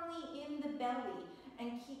pull firmly in the belly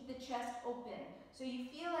and keep the chest open. So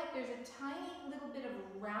you feel like there's a tiny little bit of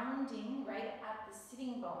rounding right at the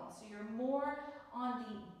sitting bones. So you're more on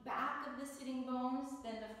the back of the sitting bones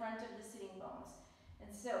than the front of the sitting bones.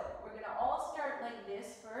 And so we're going to all start like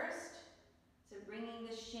this first. So bringing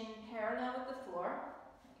the shin parallel with the floor.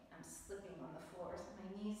 I'm slipping on the floor, so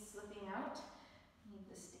my knee's slipping out. I need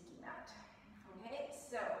the sticky mat. Okay,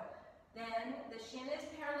 so then the shin is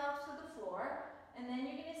parallel to the floor, and then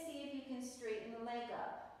you're going to see if you can straighten the leg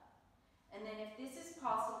up. And then if this is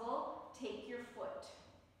possible, take your foot.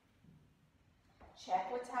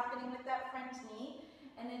 Check what's happening with that front knee,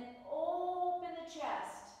 and then open the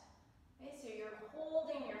chest. Okay, so you're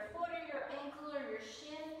holding your foot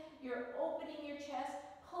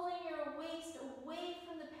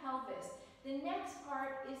pelvis. The next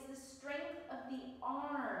part is the strength of the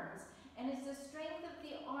arms, and it's the strength of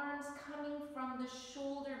the arms coming from the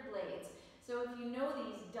shoulder blades. So if you know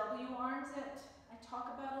these W arms that I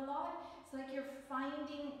talk about a lot, it's like you're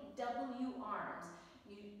finding W arms.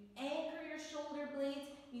 You anchor your shoulder blades,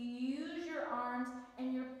 you use your arms,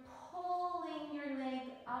 and you're pulling your leg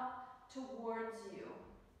up towards you.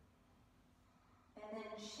 And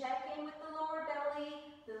then check in with the lower belly.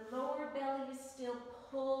 The lower belly is still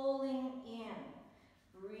pulling in.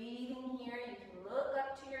 Breathing here, you can look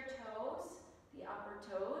up to your toes, the upper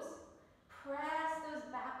toes. Press those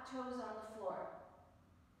back toes on the floor.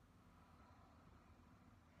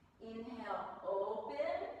 Inhale,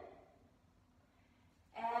 open.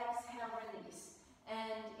 Exhale, release.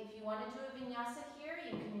 And if you want to do a vinyasa here,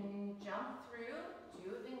 you can jump through,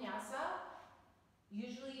 do a vinyasa.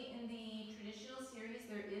 Usually in the traditional series,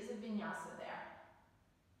 there is a vinyasa there.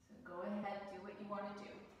 So go ahead, do what you want to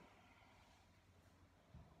do.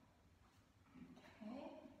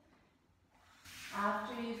 Okay.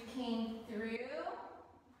 After you've came through,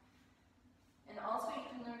 and also you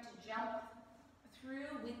can learn to jump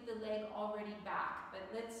through with the leg already back. But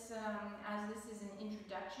let's, as this is an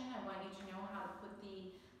introduction, I want you to know how to put the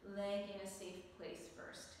leg in a safe place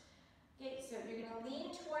first. Okay, so you're going to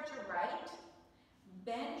lean towards your right.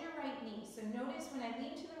 Bend your right knee. So notice when I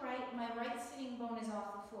lean to the right, my right sitting bone is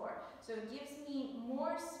off the floor. So it gives me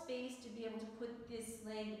more space to be able to put this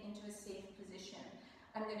leg into a safe position.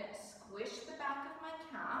 I'm going to squish the back of my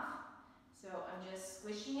calf. So I'm just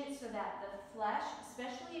squishing it so that the flesh,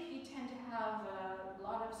 especially if you tend to have a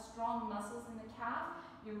lot of strong muscles in the calf,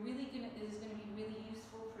 this is going to be really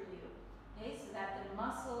useful for you. Okay, so that the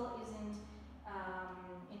muscle isn't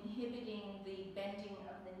inhibiting the bending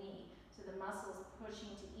of the knee. So the muscles pushing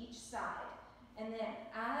to each side. And then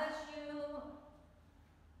as you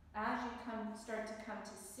start to come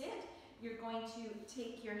to sit, you're going to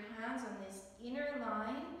take your hands on this inner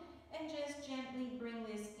line and just gently bring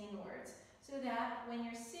this inwards. So that when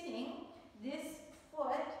you're sitting, this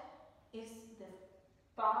foot is, the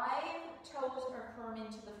 5 toes are firm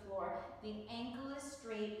into the floor. The ankle is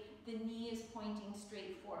straight, the knee is pointing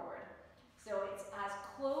straight forward. So it's as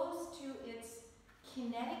close to its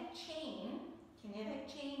kinetic chain. Kinetic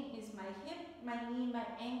chain is my hip, my knee, my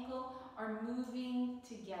ankle are moving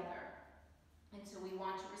together. And so we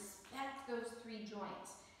want to respect those 3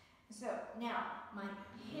 joints. So now my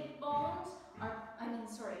hip bones are,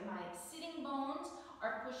 my sitting bones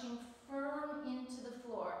are pushing firm into the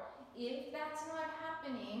floor. If that's not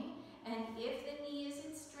happening, and if the knee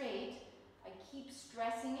isn't straight, I keep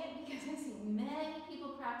stressing it because I see many people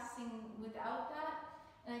practicing without that.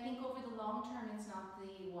 And I think over the long term, it's not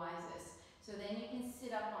the wisest. So then you can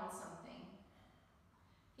sit up on something.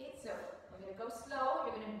 Okay, so we're going to go slow.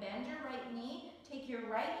 You're going to bend your right knee. Take your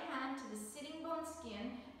right hand to the sitting bone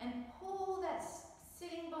skin and pull that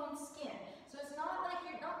sitting bone skin. So it's not like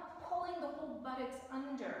you're not pulling the whole buttocks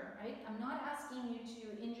under, right? I'm not asking you to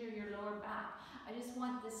injure your lower back. I just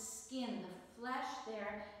want the skin, the flesh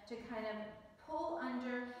there to kind of pull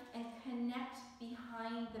under and connect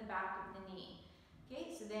behind the back of the knee.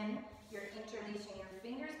 Okay, so then you're interlacing your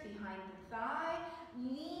fingers behind the thigh.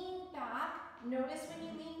 Lean back. Notice when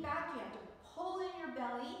you lean back, you have to pull in your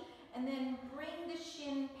belly and then bring the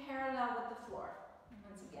shin parallel with the floor.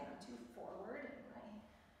 Once again, I'm too forward and my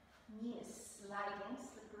knee is sliding,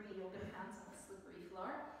 slippery yoga pants on the slippery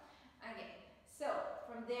floor. Okay, so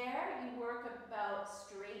from there you work about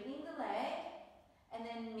straightening the leg, and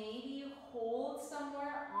then maybe you hold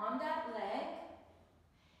somewhere on that leg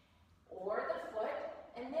or the foot,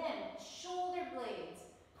 and then shoulder blades.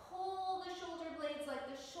 Pull the shoulder blades like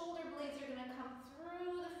the shoulder blades are going to come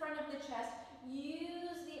through the front of the chest.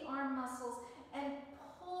 Use the arm muscles and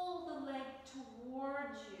pull the leg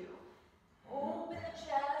towards you. Open the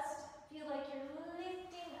chest. Feel like you're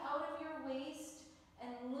lifting out of your waist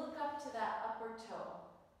and look up to that upper toe.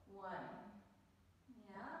 1.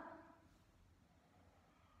 Yeah.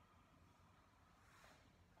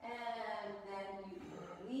 And then you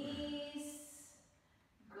release.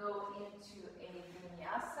 Go into a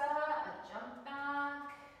vinyasa, a jump back.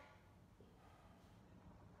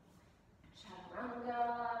 Chaturanga.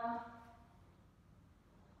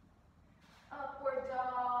 Upward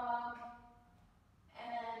dog.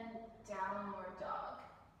 And downward dog.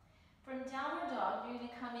 From downward dog, you're going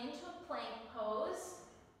to come into a plank pose.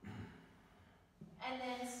 And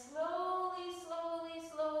then slowly, slowly,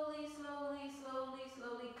 slowly, slowly, slowly,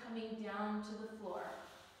 slowly coming down to the floor.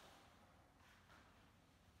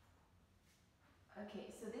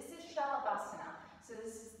 Okay, so this is Shalabhasana. So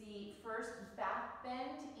this is the first back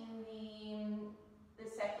bend in the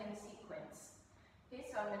second sequence. Okay,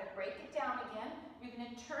 so I'm going to break it down again. You're going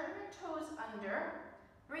to turn your toes under,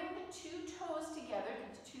 bring the two toes together,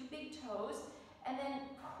 the two big toes, and then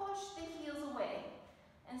push the heels away.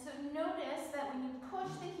 And so notice that when you push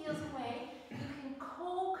the heels away, you can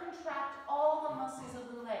co-contract all the muscles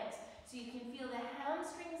of the legs. So you can feel the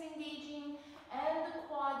hamstrings engaging and the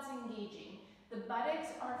quads engaging. The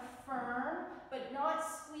buttocks are firm, but not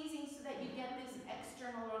squeezing so that you get this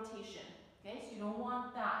external rotation. Okay, so you don't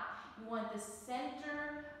want that. You want the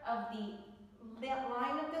center of the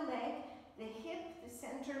line of the leg, the hip, the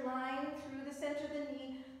center line, through the center of the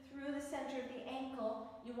knee, through the center of the ankle.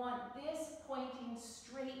 You want this pointing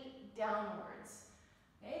straight downwards.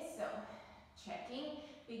 Okay, so checking,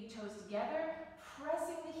 big toes together,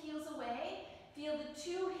 pressing the heels away. Feel the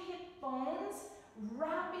two hip bones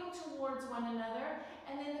wrapping towards one another,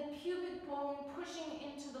 and then the pubic bone pushing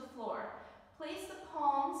into the floor. Place the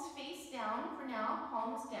palms face down for now,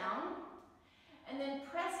 palms down, and then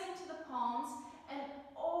press into the palms and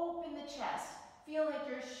open the chest. Feel like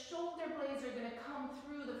your shoulder blades are going to come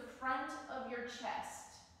through the front of your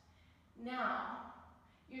chest. Now,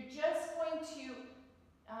 you're just going to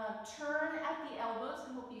turn at the elbows.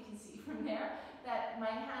 I hope you can see from there that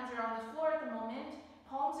my hands are on the floor at the moment.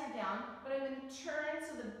 Palms are down, but I'm going to turn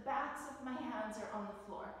so the backs of my hands are on the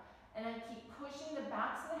floor. And I keep pushing the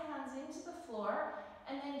backs of the hands into the floor,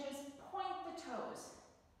 and then just point the toes.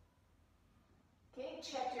 Okay,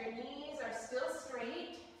 check your knees are still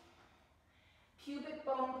straight. Pubic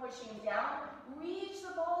bone pushing down. Reach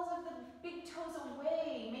the balls of the big toes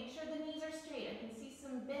away. Make sure the knees are straight. I can see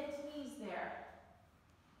some bent knees there.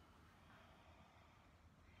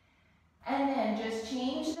 And then just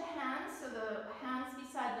change the hands, so the hands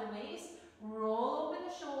beside the waist. Roll open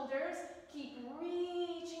the shoulders. Keep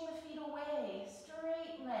reaching the feet away.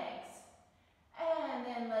 Straight legs. And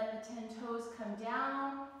then let the 10 toes come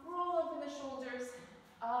down. Roll open the shoulders.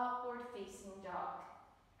 Upward facing dog.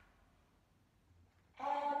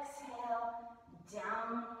 Exhale,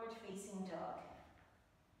 downward facing dog.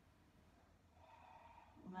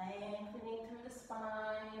 Lengthening through the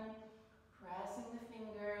spine, pressing the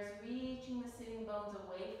fingers, reaching the sitting bones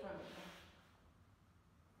away from you.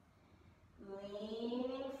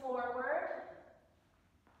 Leaning forward,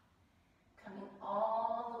 coming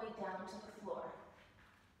all the way down to the floor.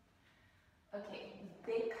 Okay,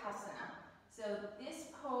 Vikasana. So this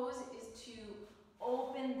pose is to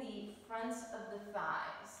open the fronts of the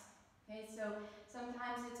thighs. Okay, so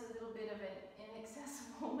sometimes it's a little bit of an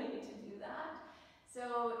inaccessible way to do that.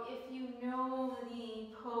 So if you know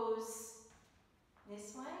the pose,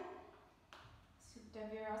 this one, Supta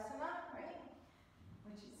Virasana, right?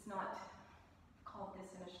 Which is not called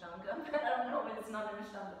this in Ashtanga, but I don't know if it's not an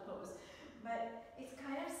Ashtanga pose. But it's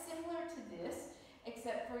kind of similar to this,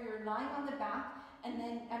 except for you're lying on the back, and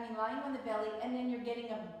then, lying on the belly, and then you're getting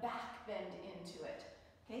a back bend into it.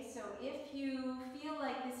 Okay, so if you feel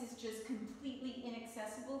like this is just completely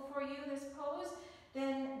inaccessible for you, this pose,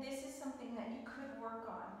 then this is something that you could work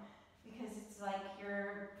on, because it's like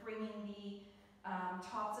you're bringing the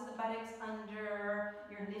tops of the buttocks under,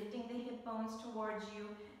 you're lifting the hip bones towards you,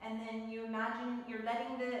 and then you imagine you're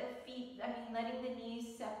letting the feet, letting the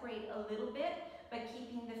knees separate a little bit, but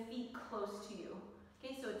keeping the feet close to you.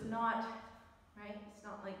 Okay, so it's not, right, it's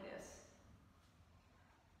not like this.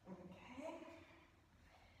 Okay.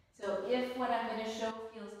 So if what I'm going to show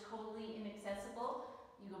feels totally inaccessible,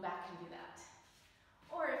 you go back and do that.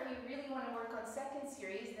 Or if you really want to work on second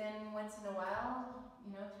series, then once in a while,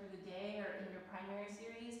 through the day or in your primary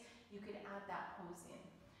series, you could add that pose in.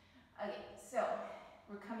 Okay, so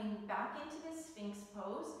we're coming back into this Sphinx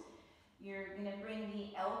pose. You're going to bring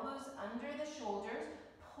the elbows under the shoulders,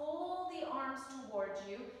 pull the arms towards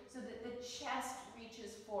you so that the chest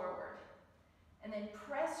reaches forward. And then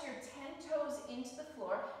press your 10 toes into the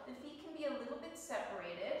floor. The feet can be a little bit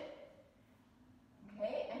separated.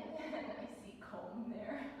 Okay, and then I see comb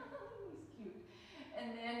there. He's cute.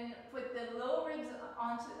 And then put the low ribs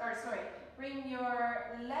onto, bring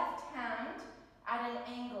your left hand at an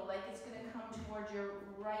angle, like it's going to come towards your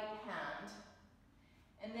right hand.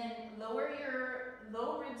 And then lower your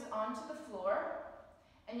low ribs onto the floor,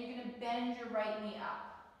 and you're going to bend your right knee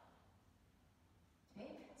up.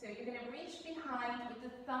 Okay, so you're going to reach behind with the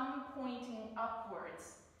thumb pointing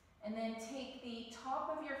upwards, and then take the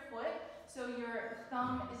top of your foot, so your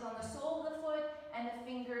thumb is on the sole of the foot, and the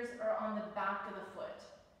fingers are on the back of the foot.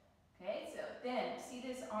 Okay, so then, see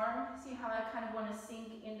this arm? See how I kind of want to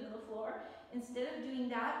sink into the floor? Instead of doing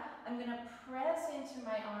that, I'm going to press into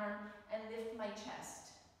my arm and lift my chest.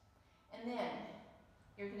 And then,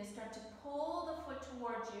 you're going to start to pull the foot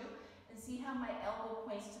towards you, and see how my elbow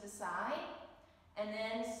points to the side, And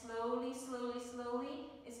then slowly, slowly, slowly,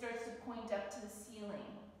 it starts to point up to the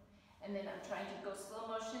ceiling. And then I'm trying to go slow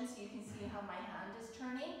motion so you can see how my hand is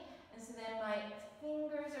turning. And so then my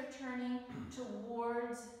fingers are turning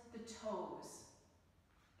towards the toes.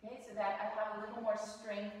 Okay, so that I have a little more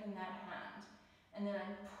strength in that hand. And then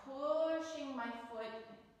I'm pushing my foot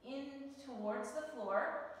in towards the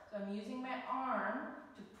floor. So I'm using my arm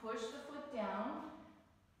to push the foot down,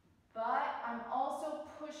 but I'm also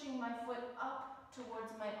pushing my foot up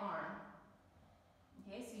towards my arm.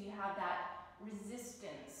 Okay, so you have that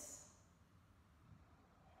resistance.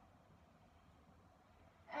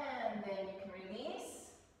 And then you can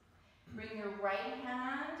release. Bring your right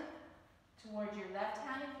hand towards your left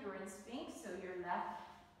hand if you're in Sphinx, so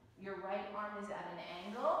your right arm is at an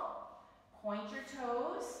angle. Point your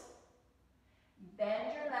toes.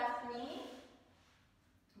 Bend your left knee.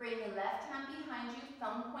 Bring the left hand behind you,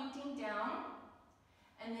 thumb pointing down.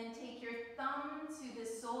 And then take your thumb to the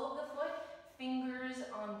sole of the foot, fingers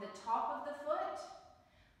on the top of the foot.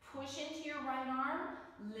 Push into your right arm,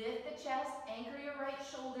 lift the chest, anchor your right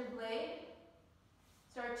shoulder blade.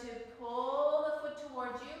 Start to pull the foot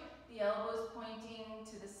towards you, the elbows pointing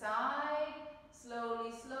to the side.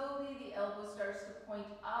 Slowly, slowly, the elbow starts to point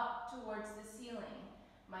up towards the ceiling.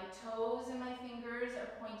 My toes and my fingers are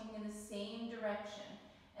pointing in the same direction.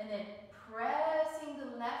 And then pressing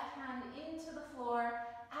the left hand into the floor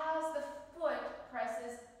as the foot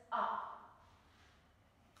presses up.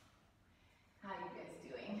 How are you guys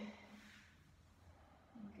doing?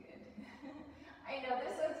 Good. I know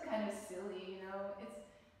this one's kind of silly, you know.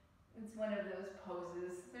 It's one of those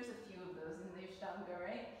poses. There's a few of those in the Ashtanga,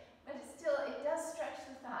 right? But it does stretch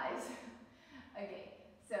the thighs. Okay,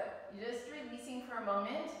 so you're just releasing for a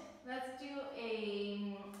moment. Let's do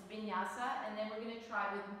a vinyasa, and then we're going to try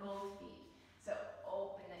with both feet. So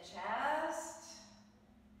open the chest,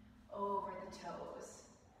 over the toes.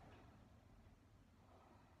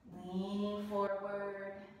 Leaning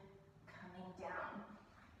forward, coming down.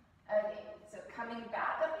 Okay, so coming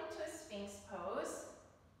back up into a Sphinx pose.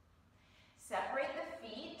 Separate the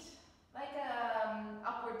feet like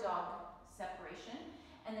upward dog separation,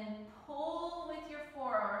 and then pull with your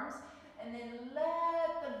forearms, and then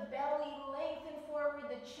let the belly lengthen forward,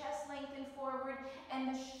 the chest lengthen forward,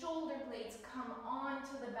 and the shoulder blades come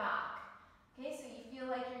onto the back. Okay, so you feel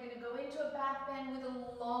like you're going to go into a back bend with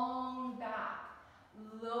a long back.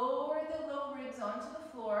 Lower the low ribs onto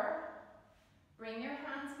the floor. Bring your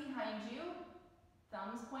hands behind you,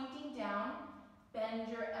 thumbs pointing down. Bend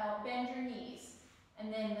your knees.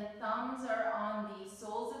 And then the thumbs are on the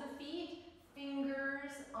soles of the feet,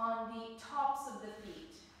 fingers on the tops of the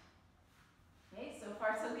feet. Okay, so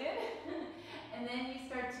far so good. And then you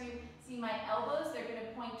start to see my elbows, they're going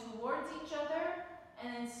to point towards each other.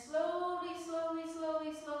 And then slowly, slowly,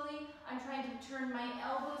 slowly, slowly, I'm trying to turn my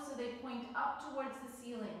elbows so they point up towards the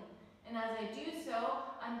ceiling. And as I do so,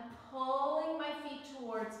 I'm pulling my feet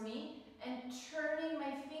towards me and turning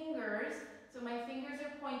my fingers, so my fingers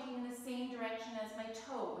are pointing in the same direction as my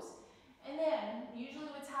toes. And then,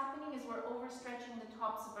 usually what's happening is we're overstretching the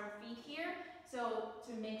tops of our feet here. So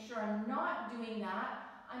to make sure I'm not doing that,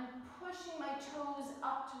 I'm pushing my toes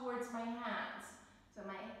up towards my hands. So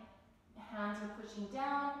my hands are pushing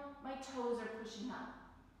down, my toes are pushing up.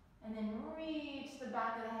 And then reach the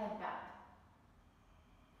back of the head back.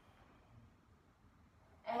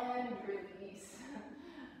 And release.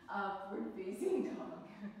 Upward facing dog.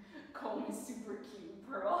 Comb is super cute,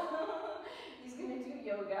 Pearl. He's gonna do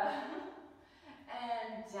yoga.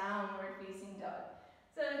 And downward facing dog.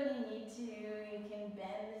 So if you need to, you can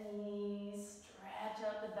bend the knees, stretch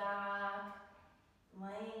out the back,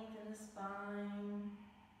 lengthen the spine.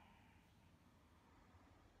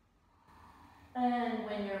 And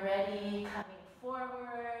when you're ready, coming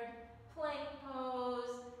forward, plank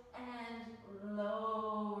pose, and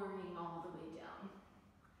lowering all the way down.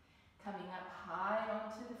 Coming up high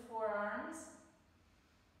onto the forearms.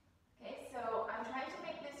 Okay, so I'm trying to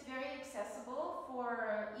make this very accessible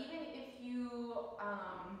for even if you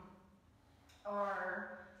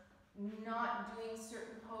are not doing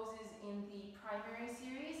certain poses in the primary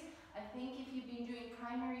series. I think if you've been doing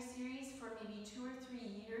primary series for maybe 2 or 3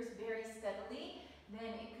 years very steadily, then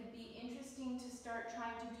it could be interesting to start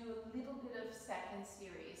trying to do a little bit of second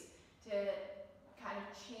series to kind of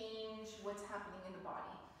change what's happening in the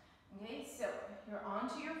body. Okay, so you're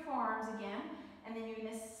onto your forearms again, and then you're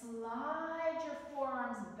going to slide your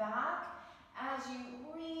forearms back as you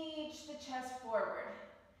reach the chest forward.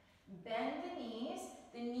 Bend the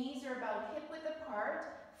knees are about hip width apart,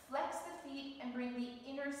 flex the feet and bring the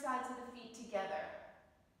inner sides of the feet together.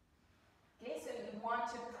 Okay, so you want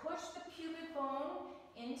to push the pubic bone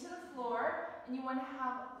into the floor, and you want to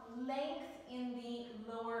have length in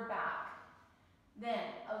the lower back. Then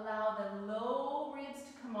allow the low ribs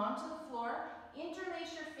to come onto the floor,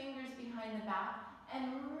 interlace your fingers behind the back,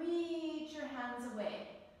 and reach your hands away.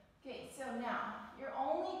 Okay, so now you're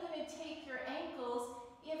only going to take your ankles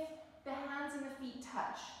if the hands and the feet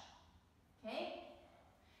touch. Okay?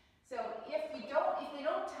 So if they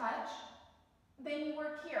don't touch, then you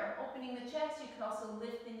work here, opening the chest. You can also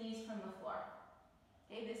lift the knees from the floor.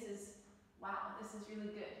 Okay, this is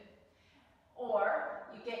really good. Or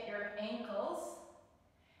you get your ankles,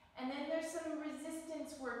 and then there's some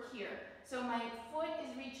resistance work here. So my foot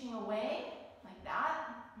is reaching away, like that.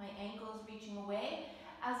 My ankle is reaching away,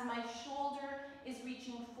 as my shoulder is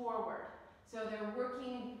reaching forward. So they're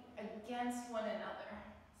working against one another.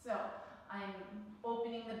 So I'm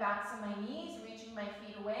opening the backs of my knees, reaching my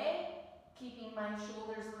feet away, keeping my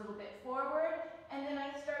shoulders a little bit forward, and then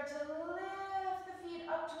I start to lift the feet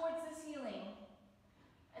up towards the ceiling.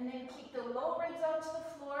 And then keep the low ribs onto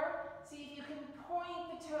the floor. See if you can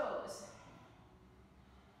point the toes.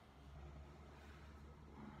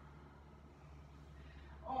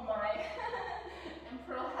 Oh my. And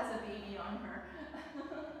Pearl has a baby on her.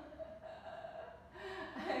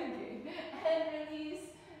 Okay. And release.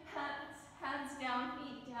 Hands down,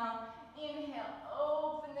 feet down. Inhale,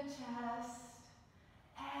 open the chest.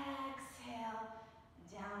 Exhale,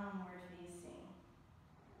 downward facing.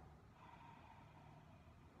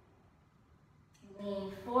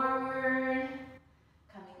 Lean forward,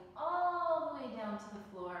 coming all the way down to the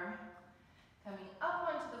floor, coming up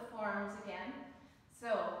onto the forearms again. So,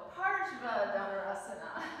 Parshva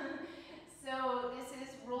Dhanurasana. So, this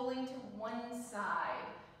is rolling to one side.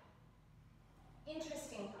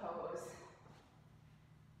 Interesting pose.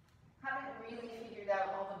 Haven't really figured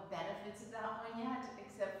out all the benefits of that one yet,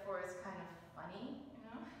 except for it's kind of funny, you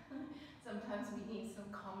know? Sometimes we need some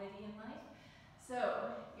comedy in life. So,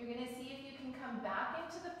 you're going to see if you can come back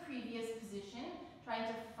into the previous position,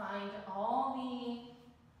 trying to find all the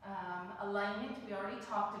alignment we already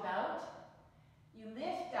talked about. You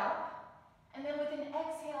lift up, and then with an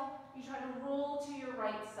exhale, you try to roll to your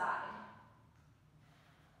right side.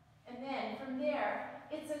 And then from there,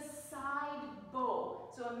 it's a side bow.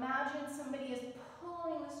 So imagine somebody is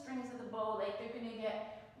pulling the strings of the bow like they're going to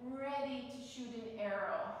get ready to shoot an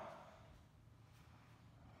arrow.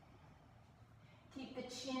 Keep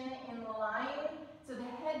the chin in line so the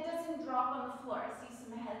head doesn't drop on the floor. I see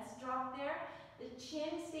some heads drop there. The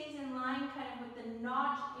chin stays in line kind of with the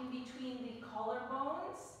notch in between the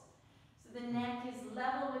collarbones. So the neck is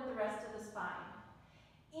level with the rest of the spine.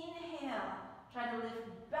 Inhale, try to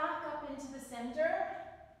lift back up into the center.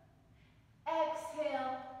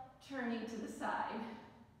 Exhale, turning to the side,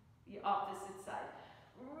 the opposite side.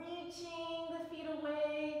 Reaching the feet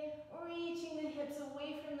away, reaching the hips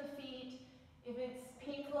away from the feet. If it's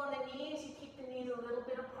painful on the knees, you keep the knees a little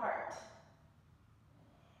bit apart.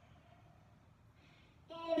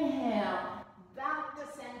 Inhale, back to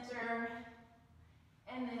center,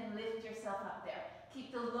 and then lift yourself up there.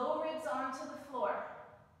 Keep the low ribs onto the floor.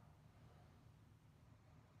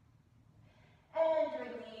 And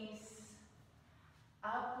release,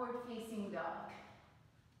 upward facing dog.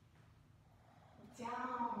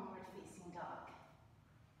 Downward facing dog.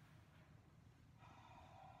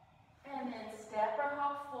 And then step or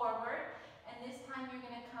hop forward, and this time you're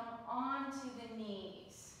going to come onto the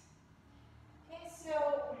knees. Okay,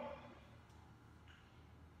 so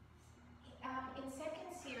in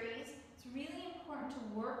second series, it's really important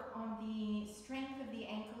to work on the strength of the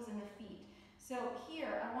ankles and the feet. So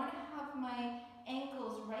here, I want to have my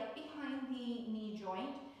ankles right behind the knee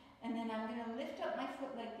joint, and then I'm going to lift up my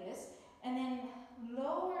foot like this, and then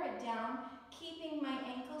lower it down, keeping my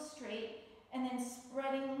ankle straight, and then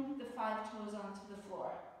spreading the 5 toes onto the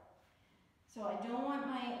floor. So I don't want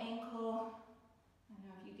my ankle, I don't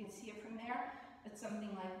know if you can see it from there, but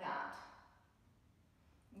something like that.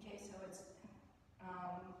 Okay, so it's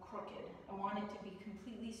crooked. I want it to be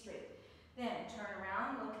completely straight. Then turn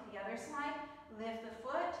around, look at the other side, lift the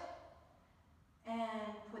foot,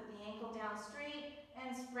 and put the ankle down straight,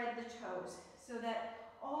 and spread the toes so that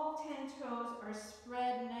all 10 toes are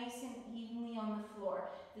spread nice and evenly on the floor.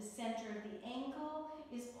 The center of the ankle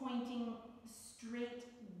is pointing straight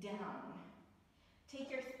down.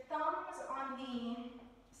 Take your thumbs on the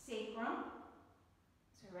sacrum,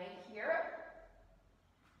 so right here,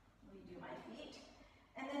 redo my feet,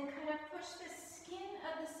 and then kind of push the skin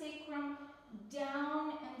of the sacrum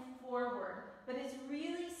down and forward, but it's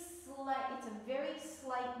really slight, it's a very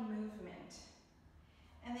slight movement.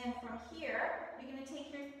 And then from here, you're going to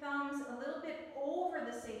take your thumbs a little bit over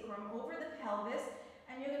the sacrum, over the pelvis,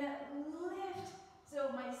 and you're going to lift. So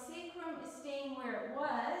my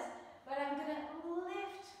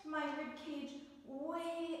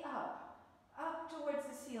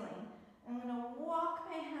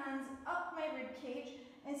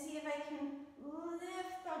I can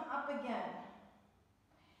lift them up again.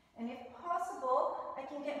 And if possible, I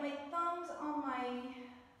can get my thumbs on my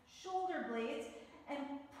shoulder blades and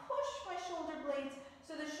push my shoulder blades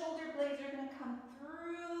so the shoulder blades are going to come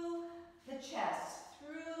through the chest,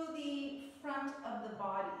 through the front of the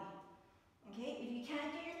body. Okay, if you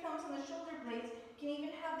can't get your thumbs on the shoulder blades, you can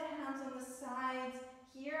even have the hands on the sides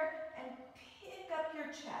here and pick up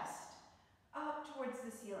your chest up towards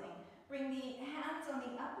the ceiling. Bring the hands on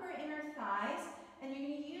the upper inner thighs, and you're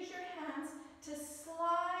going to use your hands to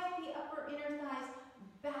slide the upper inner thighs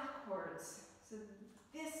backwards. So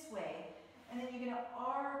this way. And then you're going to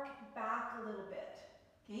arc back a little bit.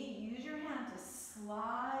 Okay, use your hand to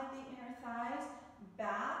slide the inner thighs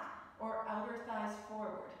back or outer thighs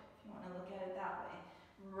forward, if you want to look at it that way.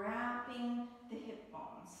 Wrapping the hip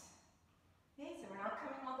bones. Okay, so we're not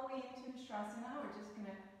coming all the way into Ustrasana. We're just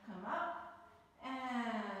going to come up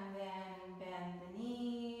and then bend the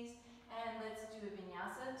knees. And let's do a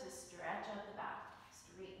vinyasa to stretch out the back.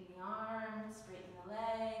 Straighten the arms, straighten the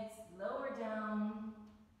legs, lower down.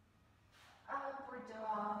 Upward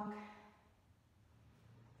dog,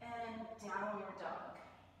 and downward dog.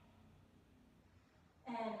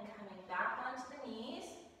 And coming back onto the knees.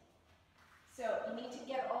 So you need to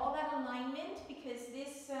get all that alignment because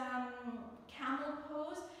this camel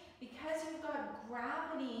pose, because you've got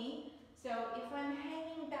gravity, so if I'm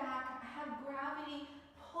hanging back, I have gravity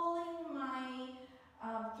pulling my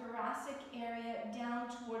thoracic area down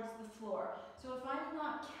towards the floor. So if I'm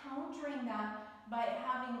not countering that by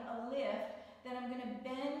having a lift, then I'm going to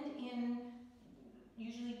bend in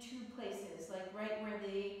usually two places, like right where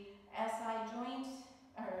the SI joint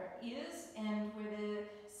is and where the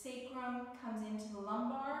sacrum comes into the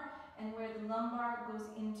lumbar and where the lumbar goes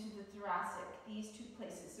into the thoracic, these two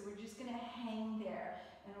places. So we're just going to hang there,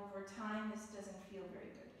 and over time this doesn't feel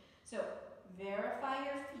very good. So verify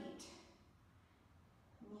your feet.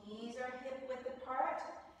 Knees are hip width apart.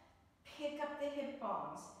 Pick up the hip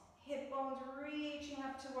bones. Hip bones reaching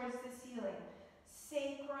up towards the ceiling.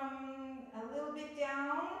 Sacrum a little bit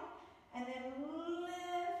down, and then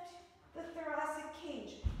lift the thoracic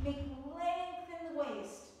cage. Make length in the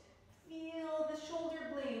waist. Feel the shoulder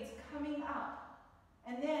blades coming up.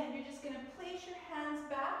 And then you're just going to place your hands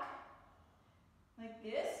back like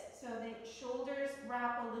this, so the shoulders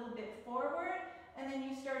wrap a little bit forward, and then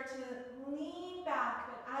you start to lean back,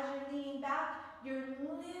 but as you're leaning back, you're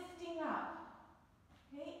lifting up.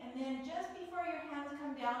 Okay, and then just before your hands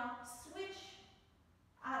come down, switch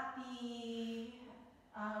at the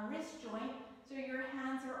wrist joint so your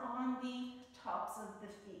hands are on the tops of the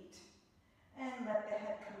feet. And let the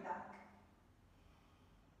head come back.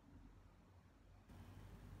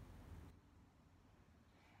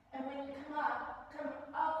 And when you come up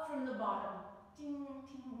from the bottom. Ting,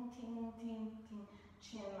 ting, ting, ting, ting.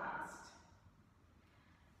 Chin last.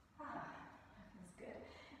 That's good.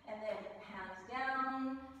 And then hands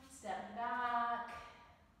down, step back,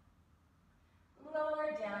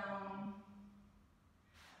 lower down,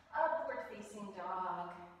 upward facing dog,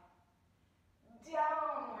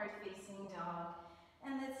 downward facing dog.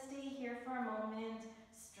 And let's stay here for a moment,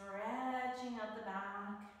 stretching out the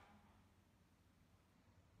back.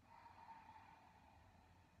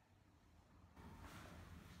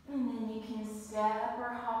 And then you can step or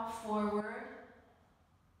hop forward.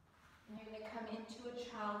 And you're going to come into a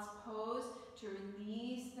child's pose to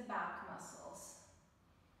release the back muscles.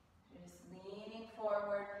 Just leaning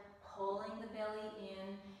forward, pulling the belly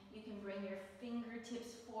in. You can bring your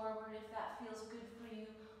fingertips forward if that feels good for you.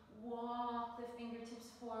 Walk the fingertips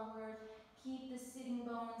forward. Keep the sitting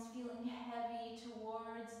bones feeling heavy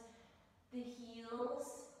towards the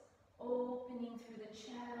heels. Opening through the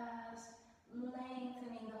chest.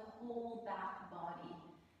 Lengthening the whole back body.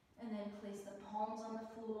 And then place the palms on the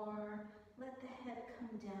floor. Let the head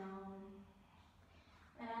come down.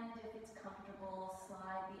 And if it's comfortable,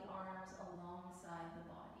 slide the arms alongside the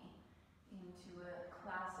body into a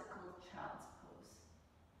classical child's pose.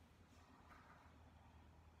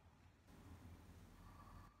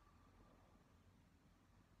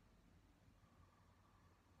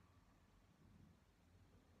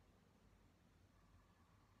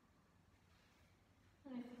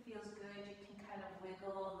 And if it feels good, you can kind of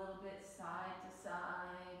wiggle a little bit side to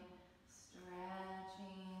side,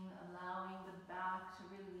 stretching, allowing the back to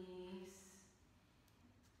release.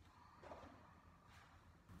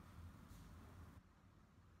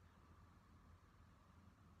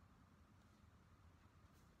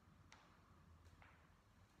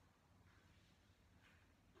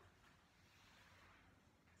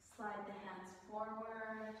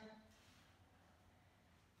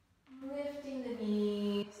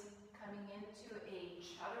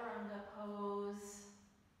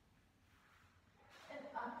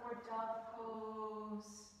 downward dog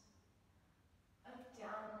pose, a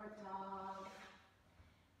downward dog,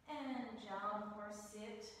 and jump or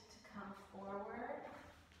sit to come forward.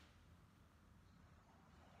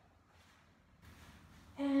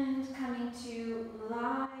 And coming to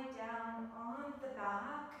lie down on the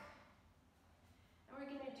back. And we're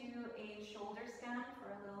going to do a shoulder stand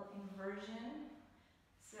for a little inversion.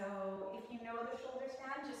 So if you know the shoulder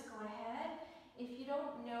stand, just go ahead. If you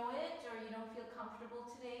don't know it or you don't feel comfortable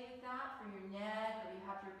today with that for your neck, or you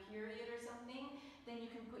have your period or something, then you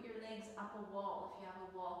can put your legs up a wall if you have a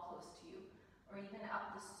wall close to you, or even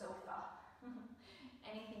up the sofa.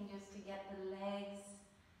 Anything just to get the legs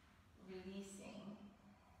releasing.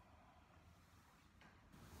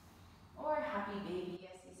 Or happy baby,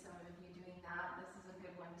 I see some of you doing that. This is a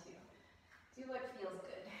good one too. Do what feels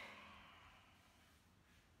good.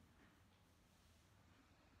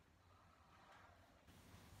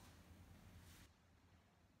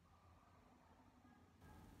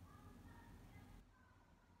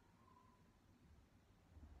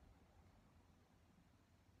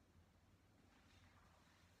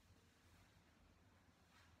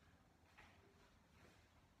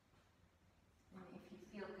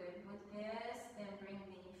 Feel good with this, then bring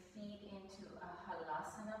the feet into a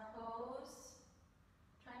halasana pose.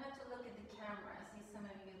 Try not to look at the camera. I see some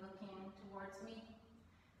of you looking towards me.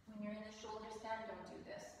 When you're in the shoulder stand, don't do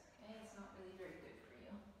this. Okay, it's not really very good for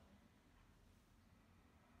you.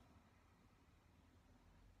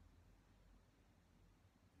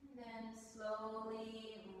 And then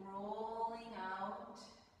slowly rolling out.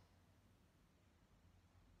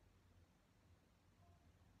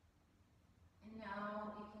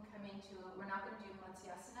 Now you can come into, we're not going to do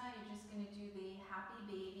Matsyasana, you're just going to do the happy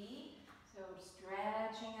baby. So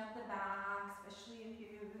stretching out the back, especially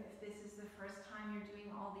if this is the first time you're doing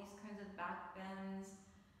all these kinds of back bends.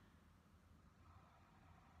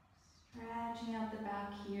 Stretching out the back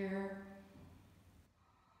here.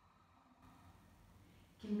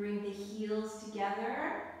 You can bring the heels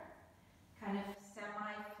together, kind of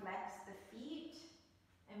semi-flex the feet,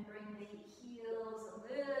 and bring the heels a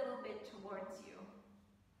little bit towards you.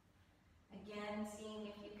 Again, seeing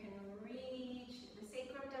if you can reach. The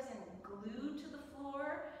sacrum doesn't glue to the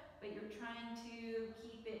floor, but you're trying to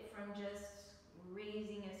keep it from just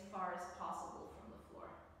raising as far as possible from the floor.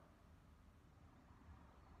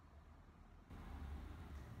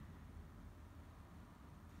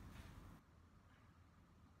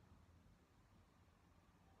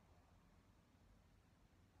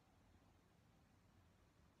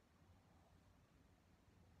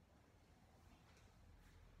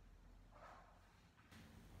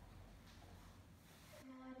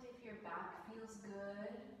 Your back feels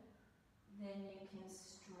good, then you can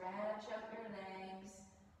stretch out your legs,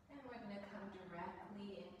 and we're going to come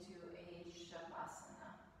directly into a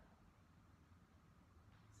shavasana.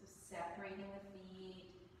 So separating the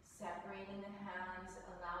feet, separating the hands,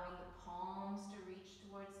 allowing the palms to reach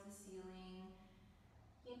towards the ceiling.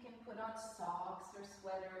 You can put on socks or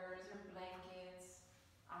sweaters or blankets,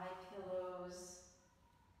 eye pillows.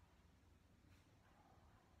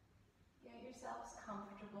 Get yourselves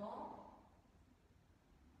comfortable.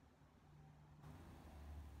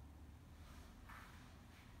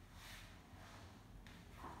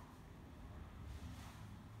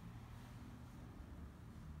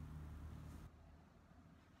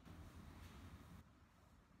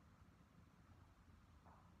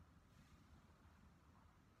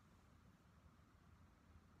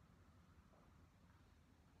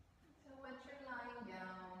 So once you're lying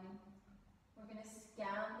down, we're going to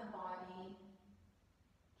scan the body,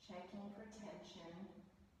 checking for tension.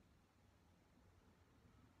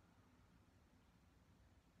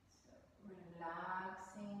 So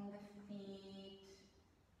relaxing the feet,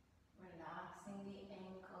 relaxing the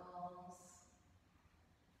ankles.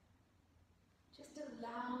 Just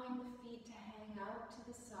allowing the feet to hang out to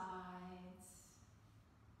the sides.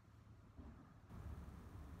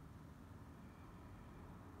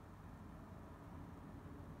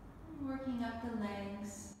 And working up the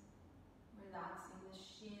legs. Relaxing the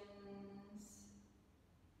shins,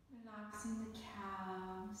 relaxing the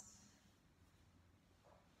calves,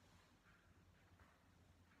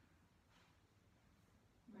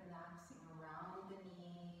 relaxing around the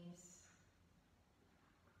knees,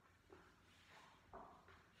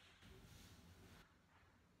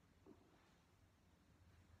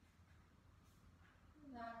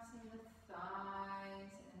 relaxing the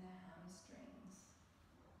thighs and the hamstrings.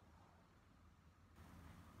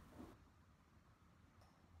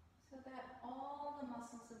 So that all the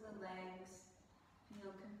muscles of the legs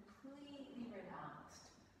feel completely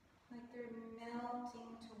relaxed, like they're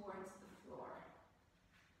melting towards the floor.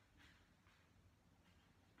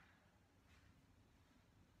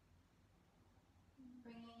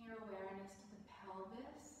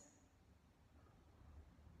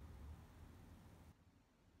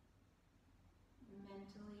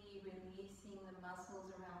 Gently releasing the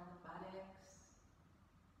muscles around the buttocks,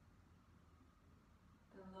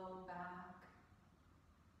 the low back,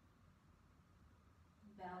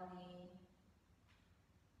 belly,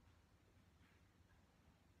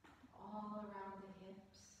 all around the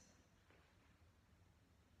hips.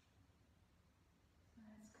 So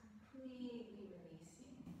it's completely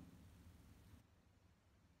releasing.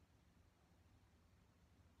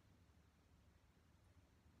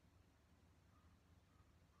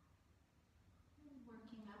 And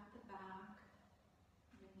working up the back,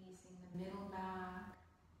 releasing the middle back,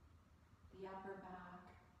 the upper back,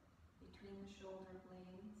 between the shoulder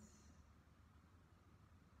blades.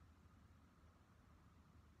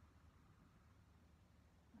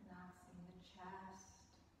 Relaxing the chest,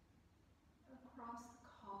 across the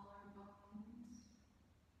collarbones.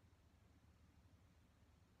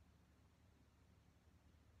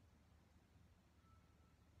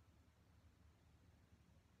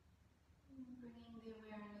 And bringing the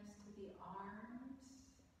awareness to the arms.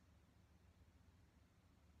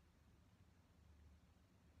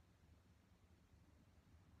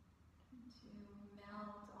 To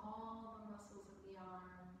melt all the muscles of the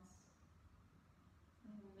arms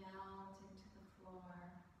and melt into the floor.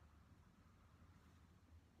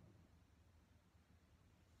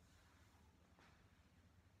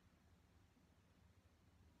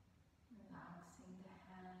 Relaxing the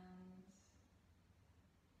hands.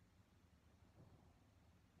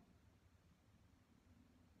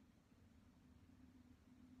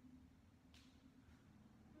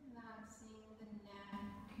 Relaxing the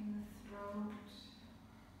neck and the throat.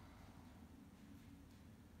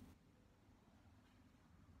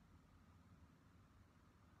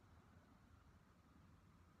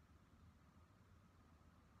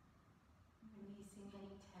 Releasing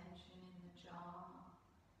any tension in the jaw,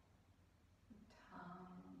 the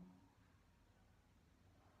tongue,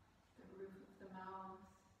 the roof of the mouth,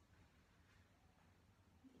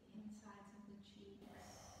 the insides of the cheeks.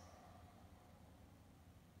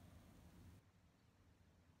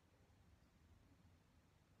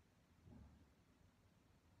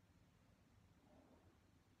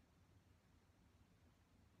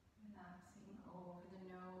 Relaxing over the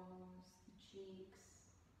nose, the cheeks,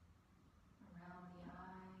 around the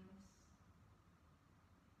eyes,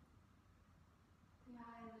 the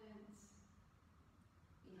eyelids,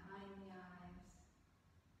 behind the eyes.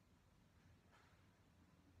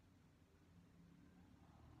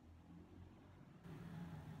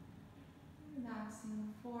 Relaxing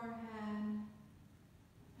the forehead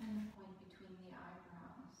and the point between the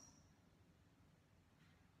eyebrows.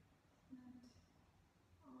 Let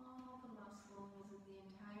all the muscles of the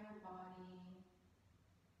entire body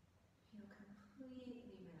feel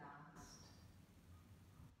completely relaxed.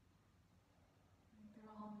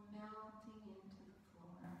 They're all melting into the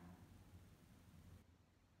floor.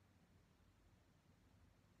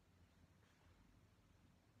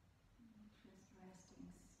 Just resting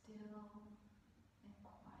still and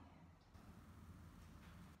quiet.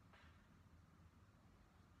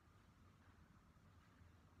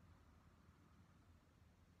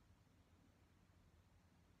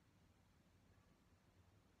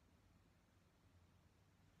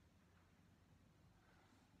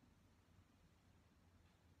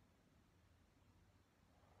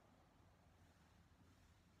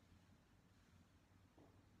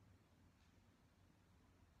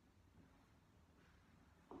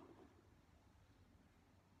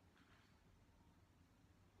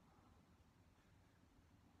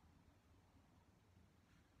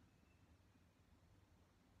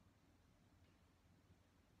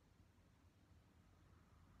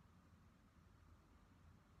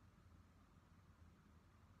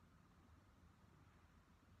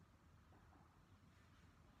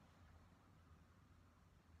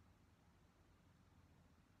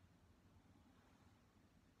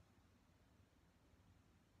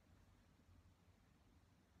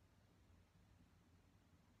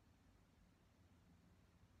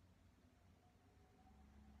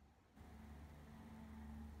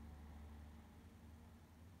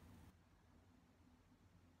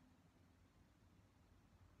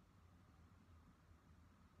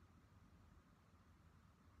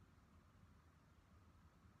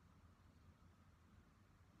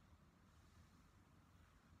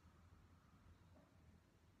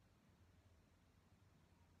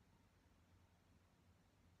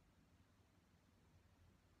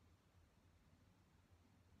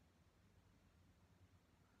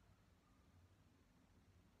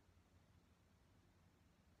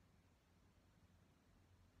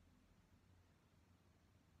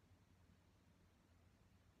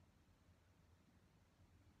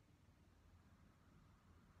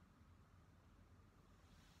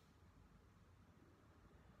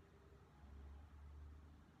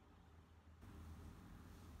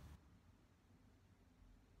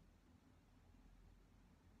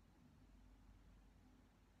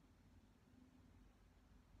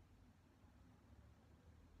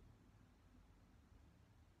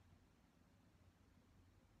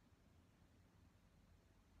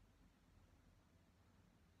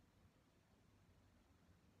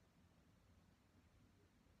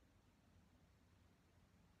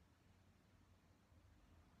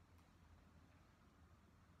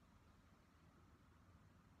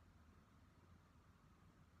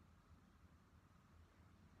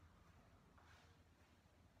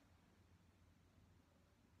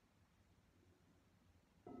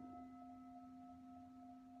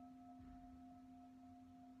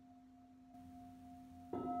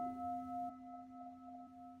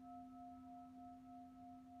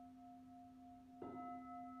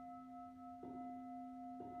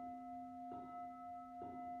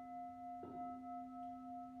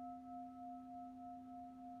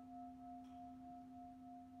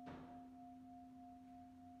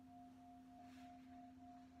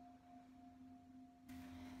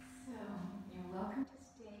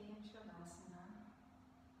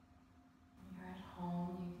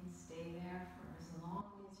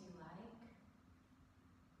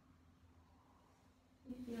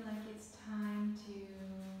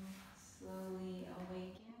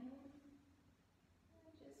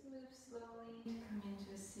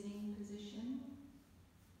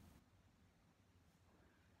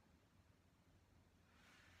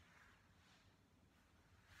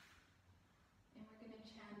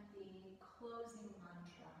 closing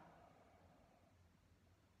mantra.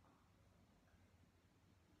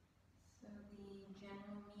 So the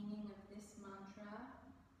general meaning of this mantra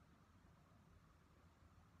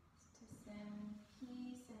is to send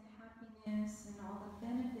peace and happiness and all the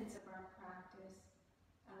benefits of our practice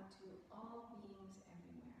out to all beings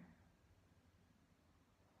everywhere.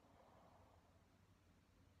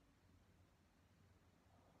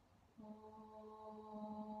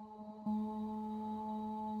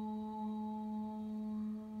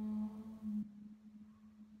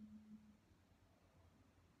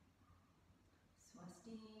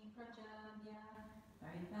 Swasti prajabhya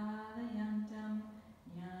paripalayantam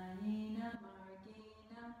nyayena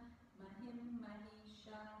margena mahim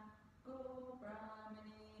mahisha go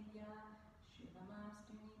brahmanebhya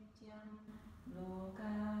shubhamastu nityam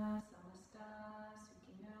loka samasta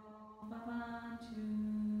sukhino bhavantu.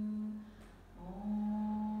 Om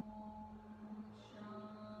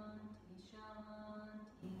Shanti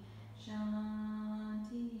Shanti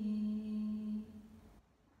Shanti.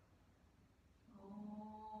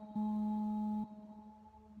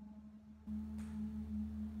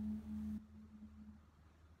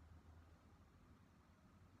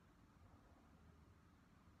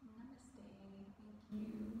 Namaste. Thank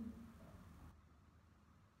you.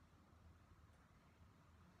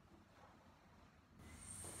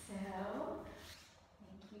 So,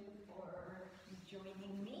 thank you for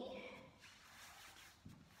joining me.